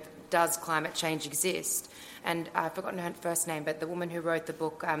question of does climate change exist. And I've forgotten her first name, but the woman who wrote the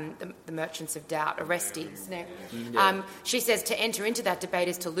book, The Merchants of Doubt, Orestes, she says to enter into that debate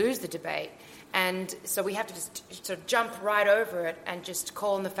is to lose the debate. And so we have to just sort of jump right over it and just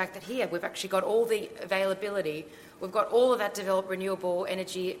call on the fact that here we've actually got all the availability, we've got all of that developed renewable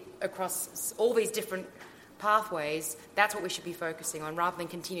energy across all these different pathways. That's what we should be focusing on rather than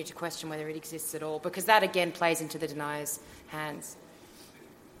continue to question whether it exists at all, because that again plays into the denier's hands.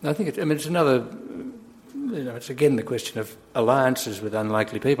 I think it's another... it's again the question of alliances with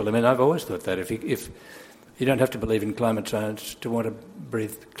unlikely people. I mean, I've always thought that if you don't have to believe in climate science to want to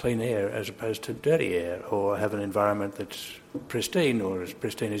breathe clean air as opposed to dirty air, or have an environment that's pristine or as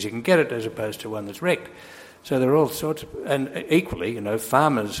pristine as you can get it as opposed to one that's wrecked. So there are all sorts of... And equally,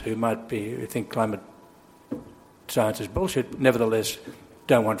 farmers who think climate science is bullshit, nevertheless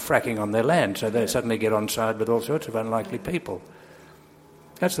don't want fracking on their land, so they suddenly get on side with all sorts of unlikely people.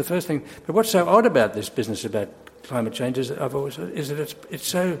 That's the first thing. But what's so odd about this business about climate change is that it's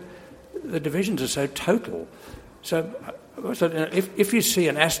so, the divisions are so total. So if you see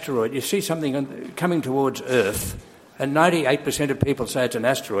an asteroid, you see something coming towards Earth, and 98% of people say it's an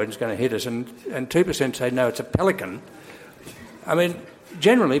asteroid and it's going to hit us, and 2% say no, it's a pelican. I mean,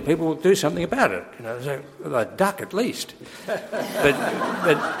 generally people will do something about it. So, well, a duck at least.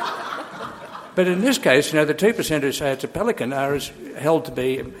 But in this case, the 2% who say it's a pelican are held to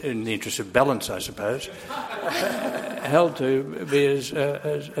be, in the interest of balance, I suppose, held to be as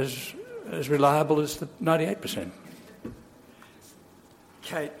reliable as the 98%.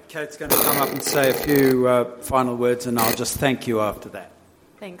 Kate's going to come up and say a few final words, and I'll just thank you after that.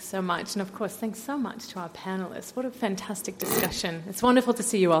 Thanks so much. And of course, thanks so much to our panellists. What a fantastic discussion. It's wonderful to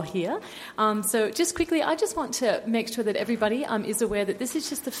see you all here. So just quickly, I just want to make sure that everybody is aware that this is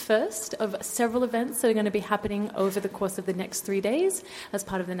just the first of several events that are going to be happening over the course of the next 3 days as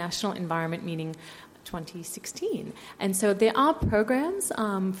part of the National Environment Meeting 2016. And so there are programs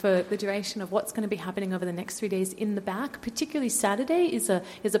for the duration of what's going to be happening over the next 3 days in the back. Particularly Saturday is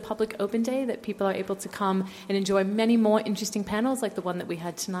a public open day that people are able to come and enjoy many more interesting panels like the one that we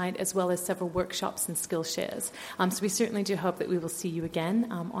had tonight, as well as several workshops and skill shares. So we certainly do hope that we will see you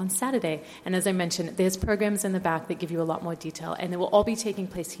again on Saturday. And as I mentioned, there's programs in the back that give you a lot more detail, and they will all be taking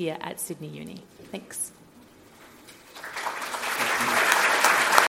place here at Sydney Uni. Thanks.